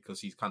 Cent because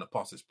he's kind of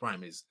past his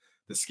prime, is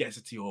the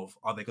scarcity of,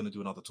 are they going to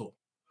do another tour?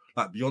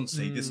 Like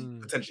Beyonce, this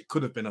potentially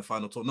could have been a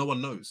final tour. No one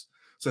knows.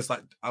 So it's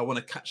like, I want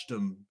to catch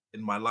them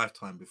in my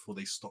lifetime before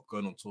they stop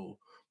going on tour,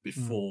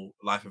 before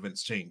life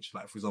events change.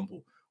 Like, for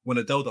example, when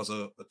Adele does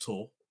a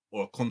tour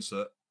or a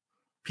concert,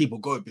 people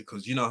go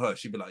because you know her.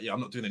 She'd be like, yeah, I'm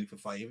not doing anything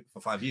for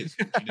 5 years.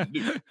 She didn't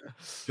do it.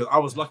 Because I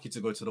was lucky to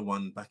go to the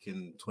one back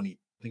in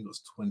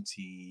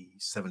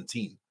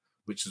 2017,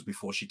 which was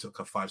before she took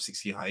a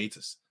 5-6 year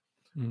hiatus.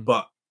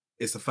 But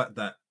it's the fact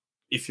that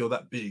if you're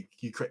that big,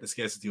 you create the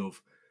scarcity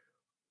of,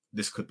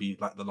 this could be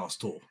like the last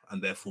tour, and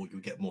therefore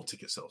you get more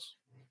ticket sales.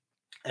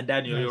 And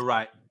Daniel, you're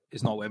right.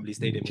 It's not Wembley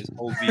Stadium. It's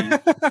OVO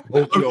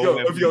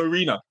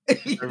Arena.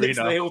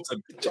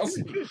 Hilton.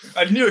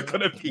 I knew it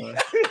couldn't be.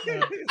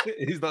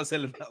 He's not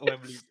selling that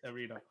Wembley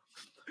Arena.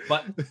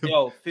 But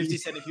 50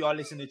 Cent, if you are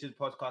listening to the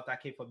podcast,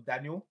 that came from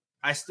Daniel.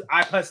 I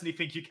personally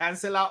think you can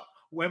sell out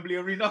Wembley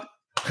Arena.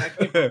 That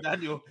came from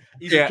Daniel.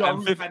 He's Yeah, a John and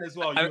Ruggie fif- fan as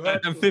well. You and-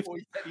 heard and it fif- before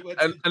he said he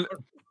went and, to and,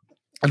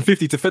 and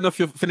 50 to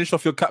finish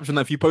off your caption.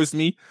 If you post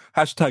me,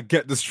 hashtag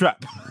get the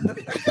strap.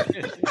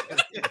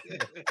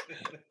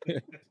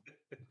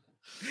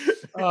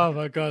 Oh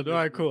my god! All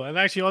right, cool. And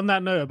actually, on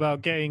that note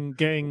about getting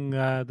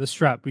the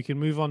strap, we can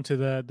move on to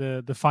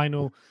the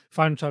final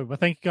topic. But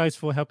thank you guys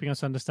for helping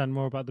us understand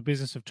more about the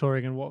business of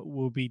touring and what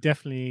will be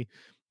definitely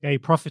a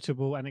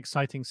profitable and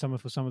exciting summer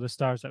for some of the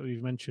stars that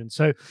we've mentioned.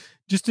 So,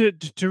 just to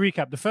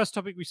recap, the first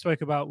topic we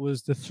spoke about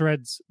was the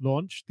Threads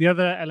launch. The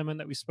other element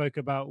that we spoke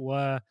about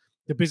were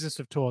the business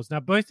of tours.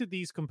 Now, both of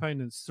these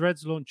components,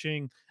 Threads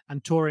launching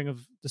and touring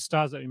of the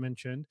stars that we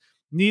mentioned,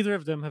 neither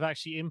of them have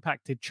actually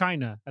impacted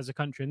China as a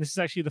country. And this is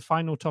actually the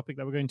final topic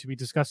that we're going to be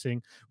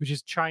discussing, which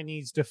is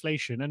Chinese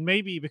deflation. And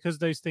maybe because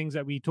those things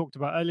that we talked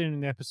about earlier in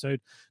the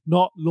episode,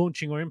 not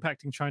launching or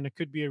impacting China,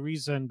 could be a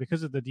reason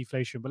because of the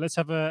deflation. But let's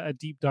have a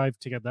deep dive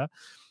together.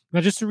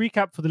 Now, just to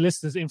recap for the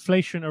listeners,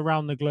 inflation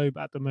around the globe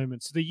at the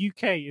moment. So the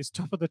UK is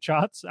top of the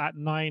charts at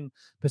 9%,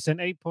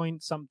 8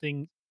 point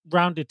something,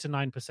 rounded to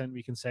 9%,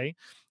 we can say.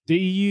 The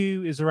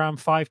EU is around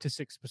 5 to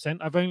 6%.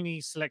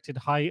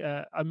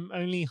 I'm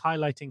only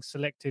highlighting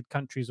selected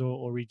countries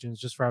or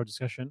regions just for our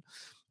discussion.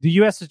 The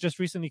US has just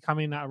recently come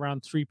in at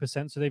around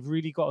 3%, so they've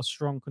really got a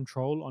strong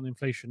control on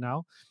inflation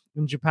now.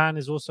 And Japan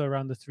is also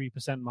around the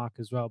 3% mark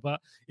as well. But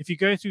if you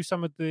go through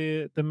some of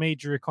the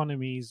major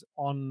economies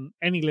on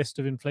any list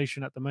of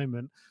inflation at the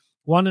moment,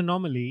 one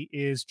anomaly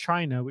is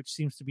China, which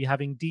seems to be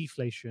having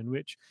deflation,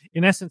 which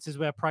in essence is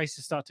where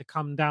prices start to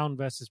come down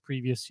versus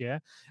previous year.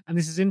 And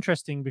this is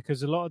interesting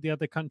because a lot of the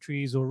other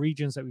countries or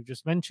regions that we've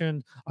just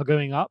mentioned are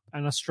going up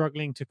and are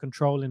struggling to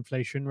control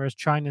inflation, whereas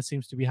China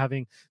seems to be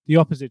having the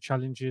opposite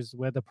challenges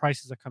where the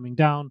prices are coming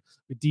down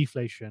with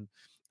deflation.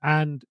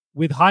 And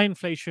with high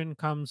inflation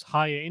comes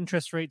higher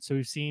interest rates. So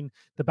we've seen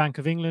the Bank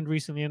of England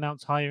recently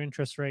announce higher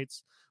interest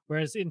rates,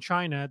 whereas in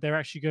China, they're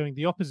actually going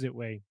the opposite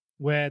way,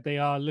 where they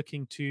are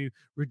looking to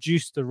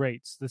reduce the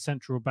rates, the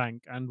central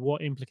bank, and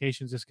what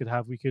implications this could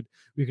have. We could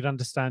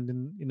understand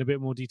in a bit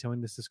more detail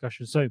in this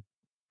discussion. So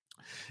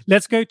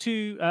let's go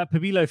to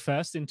Pabilo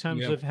first in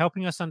terms of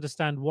helping us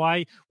understand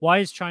why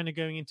is China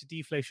going into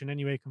deflation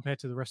anyway compared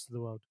to the rest of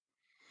the world.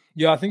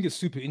 Yeah, I think it's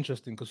super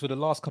interesting because for the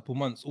last couple of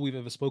months, all we've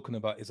ever spoken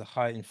about is a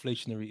high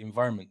inflationary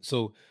environment.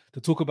 So to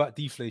talk about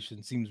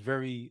deflation seems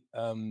very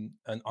and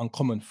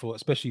uncommon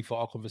especially for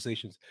our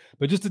conversations.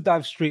 But just to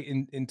dive straight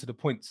into the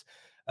points,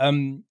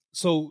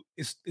 so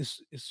it's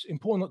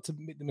important not to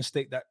make the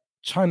mistake that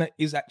China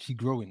is actually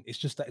growing. It's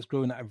just that it's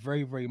growing at a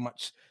very, very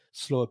much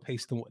slower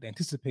pace than what they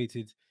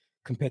anticipated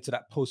compared to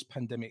that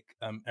post-pandemic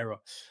era.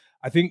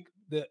 I think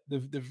the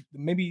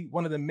maybe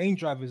one of the main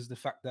drivers is the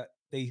fact that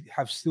they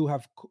still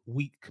have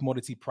weak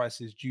commodity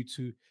prices due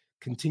to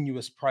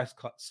continuous price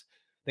cuts.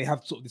 They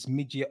have sort of this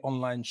mid-year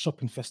online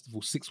shopping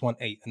festival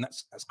 618, and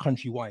that's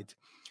countrywide.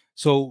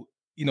 So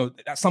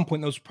at some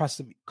point those price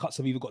cuts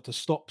have either got to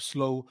stop,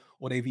 slow,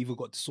 or they've either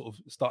got to sort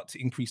of start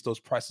to increase those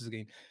prices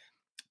again.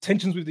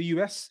 Tensions with the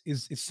US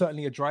is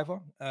certainly a driver,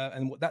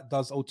 and what that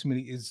does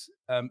ultimately is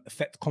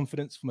affect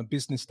confidence from a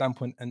business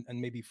standpoint and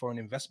maybe foreign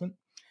investment.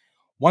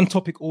 One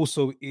topic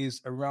also is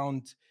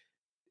around,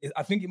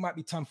 I think it might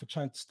be time for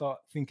China to start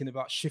thinking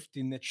about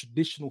shifting their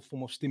traditional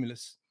form of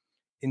stimulus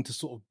into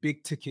sort of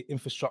big ticket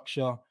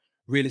infrastructure,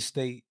 real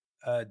estate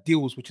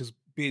deals, which has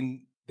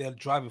been their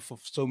driver for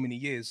so many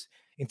years,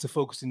 into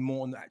focusing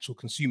more on the actual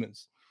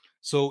consumers.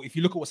 So if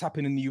you look at what's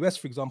happened in the US,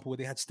 for example, where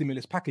they had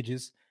stimulus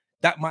packages,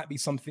 that might be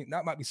something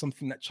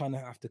that China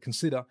have to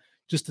consider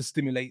just to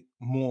stimulate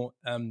more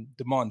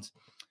demand.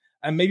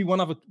 And maybe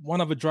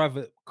one other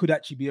driver could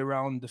actually be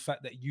around the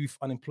fact that youth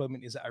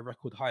unemployment is at a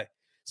record high.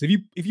 So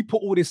if you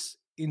put all this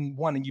in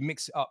one and you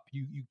mix it up,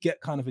 you get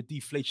kind of a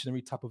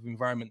deflationary type of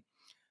environment.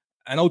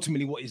 And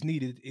ultimately what is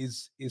needed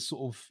is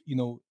sort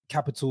of,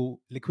 capital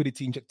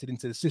liquidity injected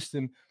into the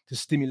system to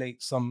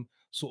stimulate some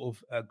sort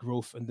of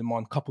growth and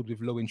demand coupled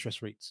with low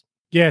interest rates.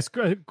 Yes,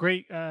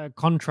 great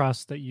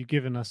contrast that you've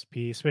given us,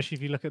 P, especially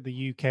if you look at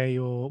the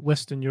UK or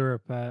Western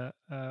Europe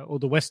or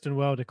the Western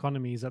world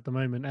economies at the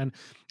moment. And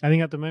I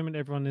think at the moment,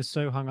 everyone is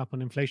so hung up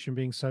on inflation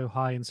being so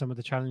high and some of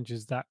the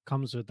challenges that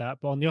comes with that.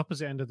 But on the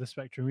opposite end of the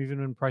spectrum, even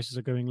when prices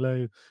are going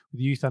low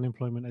with youth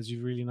unemployment, as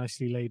you've really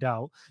nicely laid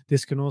out,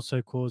 this can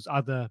also cause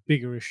other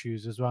bigger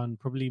issues as well, and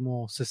probably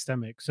more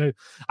systemic. So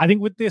I think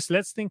with this,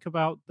 let's think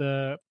about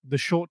the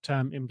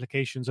short-term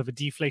implications of a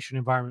deflation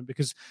environment,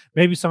 because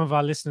maybe some of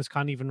our listeners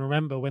can't even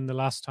remember when the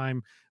last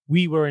time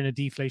we were in a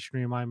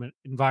deflationary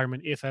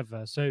environment, if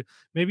ever. So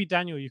maybe,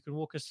 Daniel, you can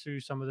walk us through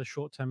some of the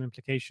short-term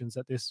implications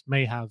that this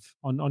may have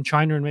on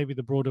China and maybe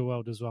the broader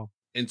world as well.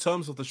 In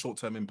terms of the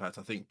short-term impact,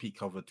 I think Pete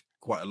covered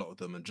quite a lot of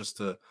them. And just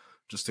to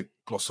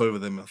gloss over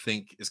them, I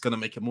think it's going to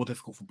make it more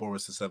difficult for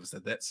borrowers to service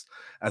their debts,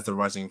 as the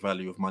rising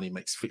value of money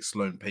makes fixed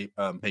loan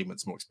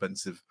payments more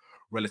expensive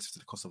relative to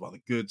the cost of other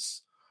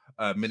goods.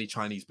 Many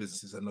Chinese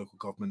businesses and local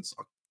governments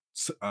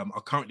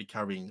are currently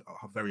carrying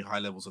very high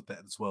levels of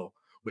debt as well,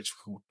 which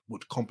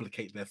would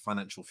complicate their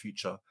financial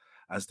future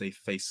as they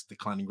face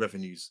declining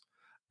revenues.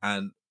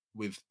 And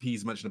with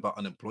P's mention about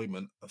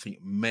unemployment, I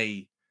think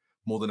May,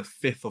 more than a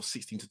fifth of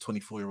 16 to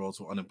 24-year-olds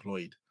were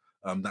unemployed.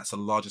 That's the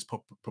largest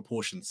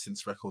proportion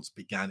since records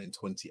began in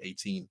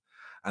 2018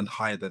 and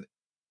higher than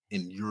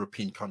in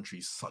European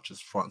countries such as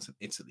France and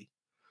Italy.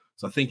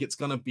 So I think it's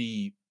going to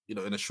be,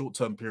 in a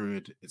short-term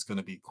period, it's going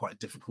to be quite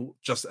difficult,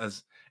 just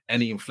as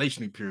any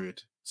inflationary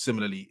period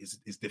similarly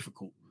is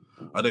difficult.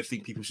 I don't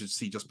think people should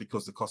see just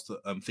because the cost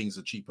of things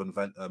are cheaper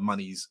and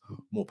money is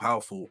more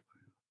powerful,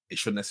 it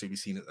shouldn't necessarily be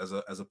seen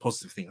as a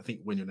positive thing. I think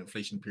when you're in an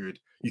inflation period,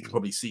 you can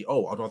probably see,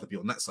 I'd rather be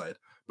on that side,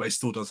 but it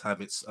still does have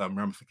its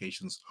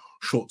ramifications,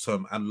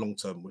 short-term and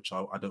long-term, which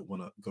I don't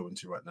want to go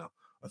into right now.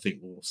 I think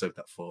we'll save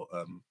that for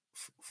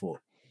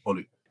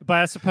Olu. But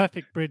that's a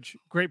perfect bridge.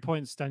 Great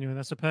points, Daniel. And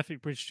that's a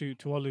perfect bridge to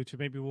Olu to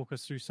maybe walk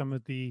us through some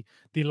of the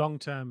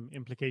long-term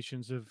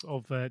implications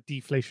of a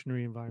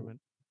deflationary environment.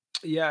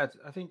 Yeah,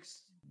 I think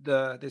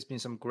there's been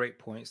some great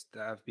points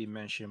that have been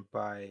mentioned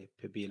by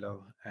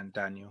Pabilo and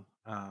Daniel,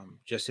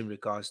 just in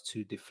regards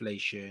to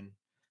deflation,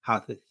 how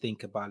to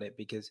think about it.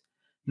 Because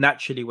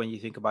naturally, when you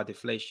think about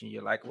deflation,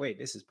 you're like, wait,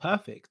 this is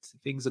perfect.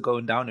 Things are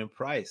going down in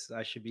price.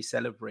 I should be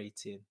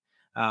celebrating.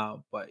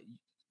 But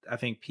I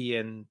think P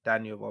and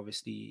Daniel have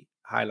obviously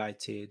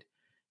highlighted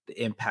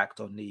the impact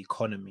on the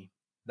economy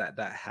that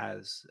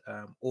has.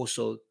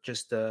 Also,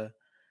 just the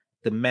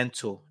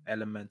mental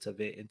element of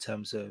it in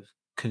terms of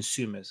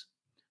consumers.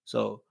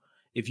 So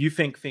if you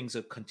think things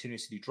are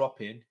continuously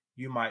dropping,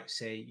 you might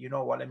say, you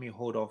know what, let me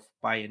hold off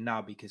buying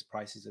now because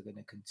prices are going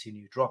to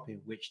continue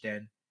dropping, which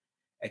then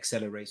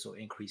accelerates or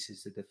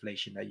increases the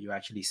deflation that you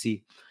actually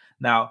see.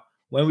 Now,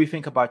 when we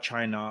think about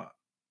China,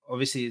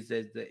 obviously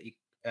there's the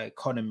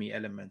economy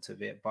element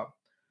of it, but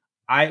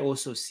I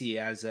also see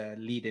it as a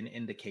leading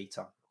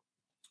indicator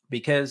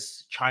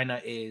because China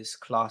is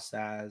classed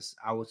as,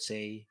 I would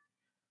say,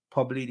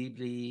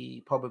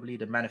 probably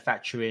the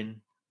manufacturing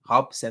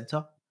hub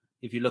center.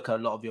 If you look at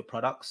a lot of your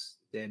products,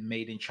 they're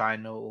made in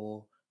China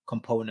or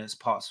components,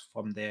 parts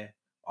from there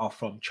are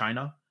from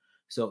China.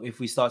 So if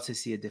we start to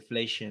see a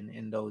deflation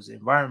in those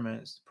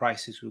environments,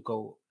 prices will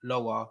go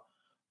lower.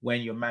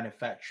 When you're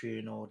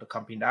manufacturing, or the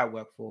company that I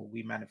work for,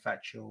 we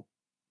manufacture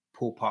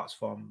pull parts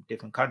from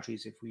different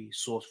countries. If we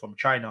source from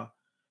China,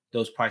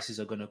 those prices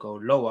are going to go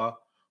lower,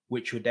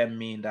 which would then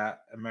mean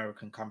that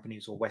American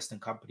companies or Western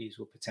companies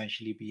will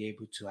potentially be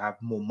able to have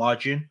more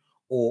margin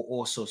or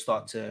also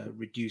start to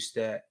reduce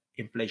their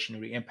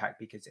inflationary impact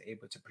because they're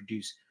able to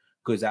produce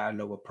goods at a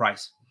lower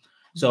price.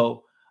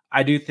 So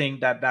I do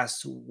think that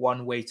that's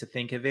one way to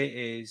think of it,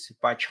 is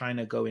by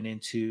China going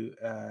into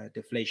a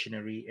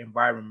deflationary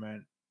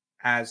environment,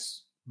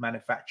 as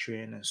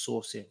manufacturing and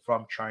sourcing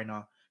from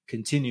China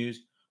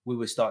continues, we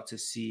will start to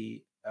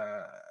see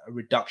a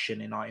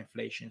reduction in our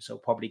inflation. So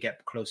probably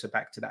get closer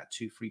back to that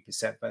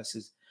 2-3%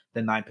 versus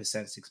the 9%,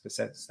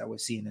 6% that we're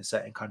seeing in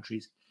certain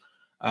countries.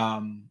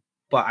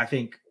 But I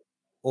think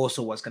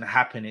also what's going to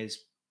happen is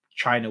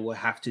China will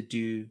have to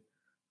do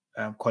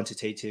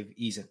quantitative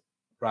easing,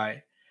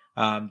 right?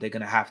 They're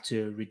going to have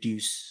to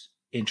reduce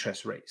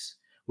interest rates,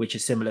 which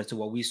is similar to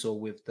what we saw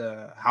with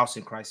the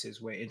housing crisis,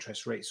 where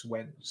interest rates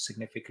went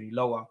significantly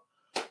lower,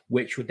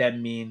 which would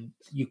then mean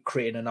you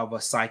create another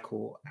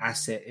cycle,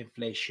 asset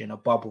inflation, a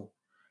bubble,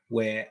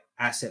 where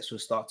assets will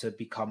start to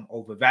become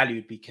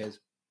overvalued because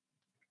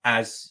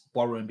as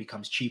borrowing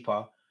becomes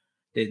cheaper,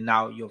 then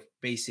now you're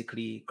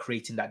basically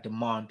creating that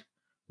demand,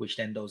 which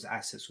then those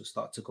assets will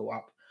start to go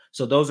up.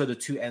 So those are the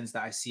two ends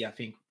that I see. I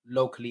think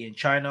locally in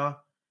China,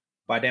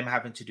 by them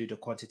having to do the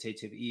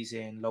quantitative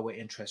easing, lower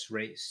interest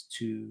rates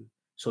to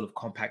sort of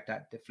compact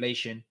that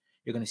deflation,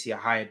 you're going to see a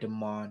higher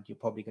demand. You're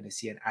probably going to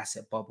see an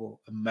asset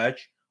bubble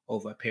emerge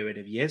over a period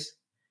of years.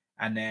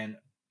 And then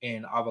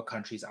in other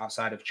countries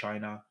outside of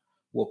China,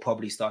 we'll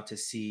probably start to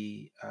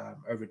see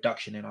a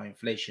reduction in our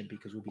inflation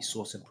because we'll be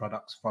sourcing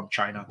products from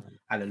China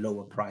at a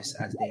lower price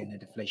as they're in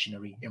a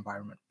deflationary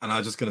environment. And I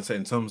was just going to say,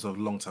 in terms of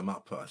long-term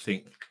output,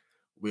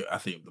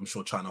 I'm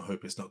sure China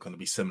hope it's not going to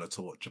be similar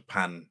to what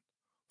Japan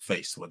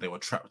faced, where they were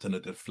trapped in a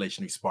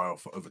deflationary spiral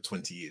for over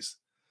 20 years.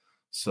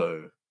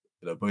 So,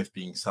 both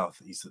being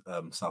Southeast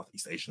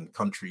Asian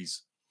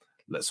countries,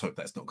 let's hope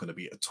that's not going to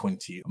be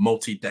a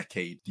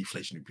multi-decade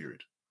deflationary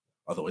period.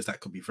 Otherwise, that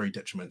could be very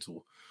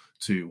detrimental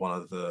to one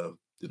of the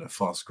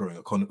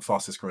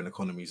fastest growing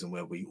economies, and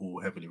where we all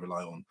heavily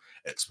rely on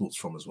exports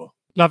from as well.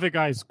 Love it,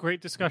 guys. Great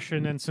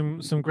discussion and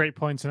some great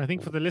points. And I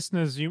think for the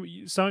listeners,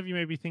 some of you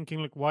may be thinking,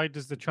 look, why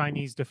does the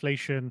Chinese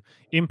deflation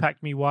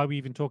impact me? Why are we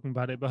even talking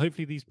about it? But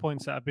hopefully these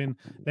points that have been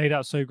laid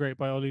out so great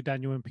by Olu,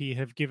 Daniel, and P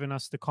have given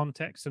us the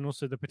context and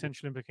also the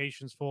potential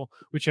implications for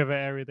whichever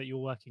area that you're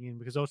working in,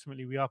 because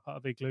ultimately we are part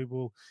of a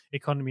global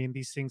economy and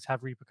these things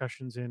have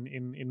repercussions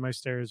in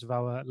most areas of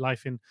our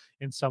life in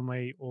some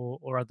way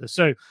or other.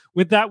 So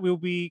with that, we'll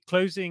be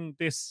closing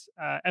this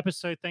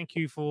episode. Thank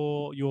you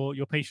for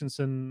your patience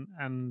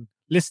and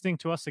listening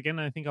to us again.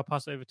 And I think I'll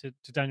pass it over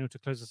to Daniel to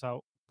close us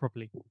out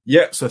properly.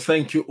 Yeah, so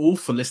thank you all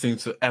for listening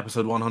to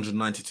episode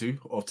 192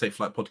 of Take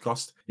Flight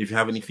Podcast. If you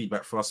have any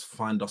feedback for us,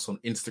 find us on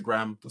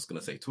Instagram. I was going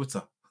to say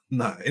Twitter.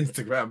 Nah,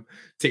 Instagram,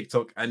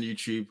 TikTok, and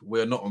YouTube.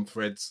 We're not on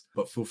Threads,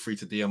 but feel free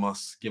to DM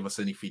us, give us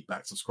any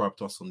feedback, subscribe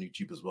to us on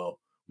YouTube as well.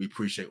 We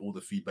appreciate all the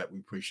feedback. We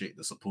appreciate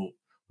the support,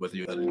 whether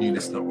you're a new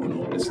listener or an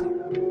old listener.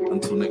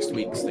 Until next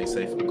week, stay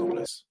safe and God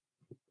bless.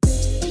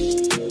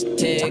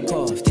 Take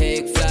off,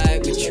 take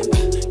flight with you.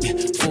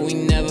 Yeah, for we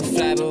never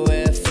fly, but we're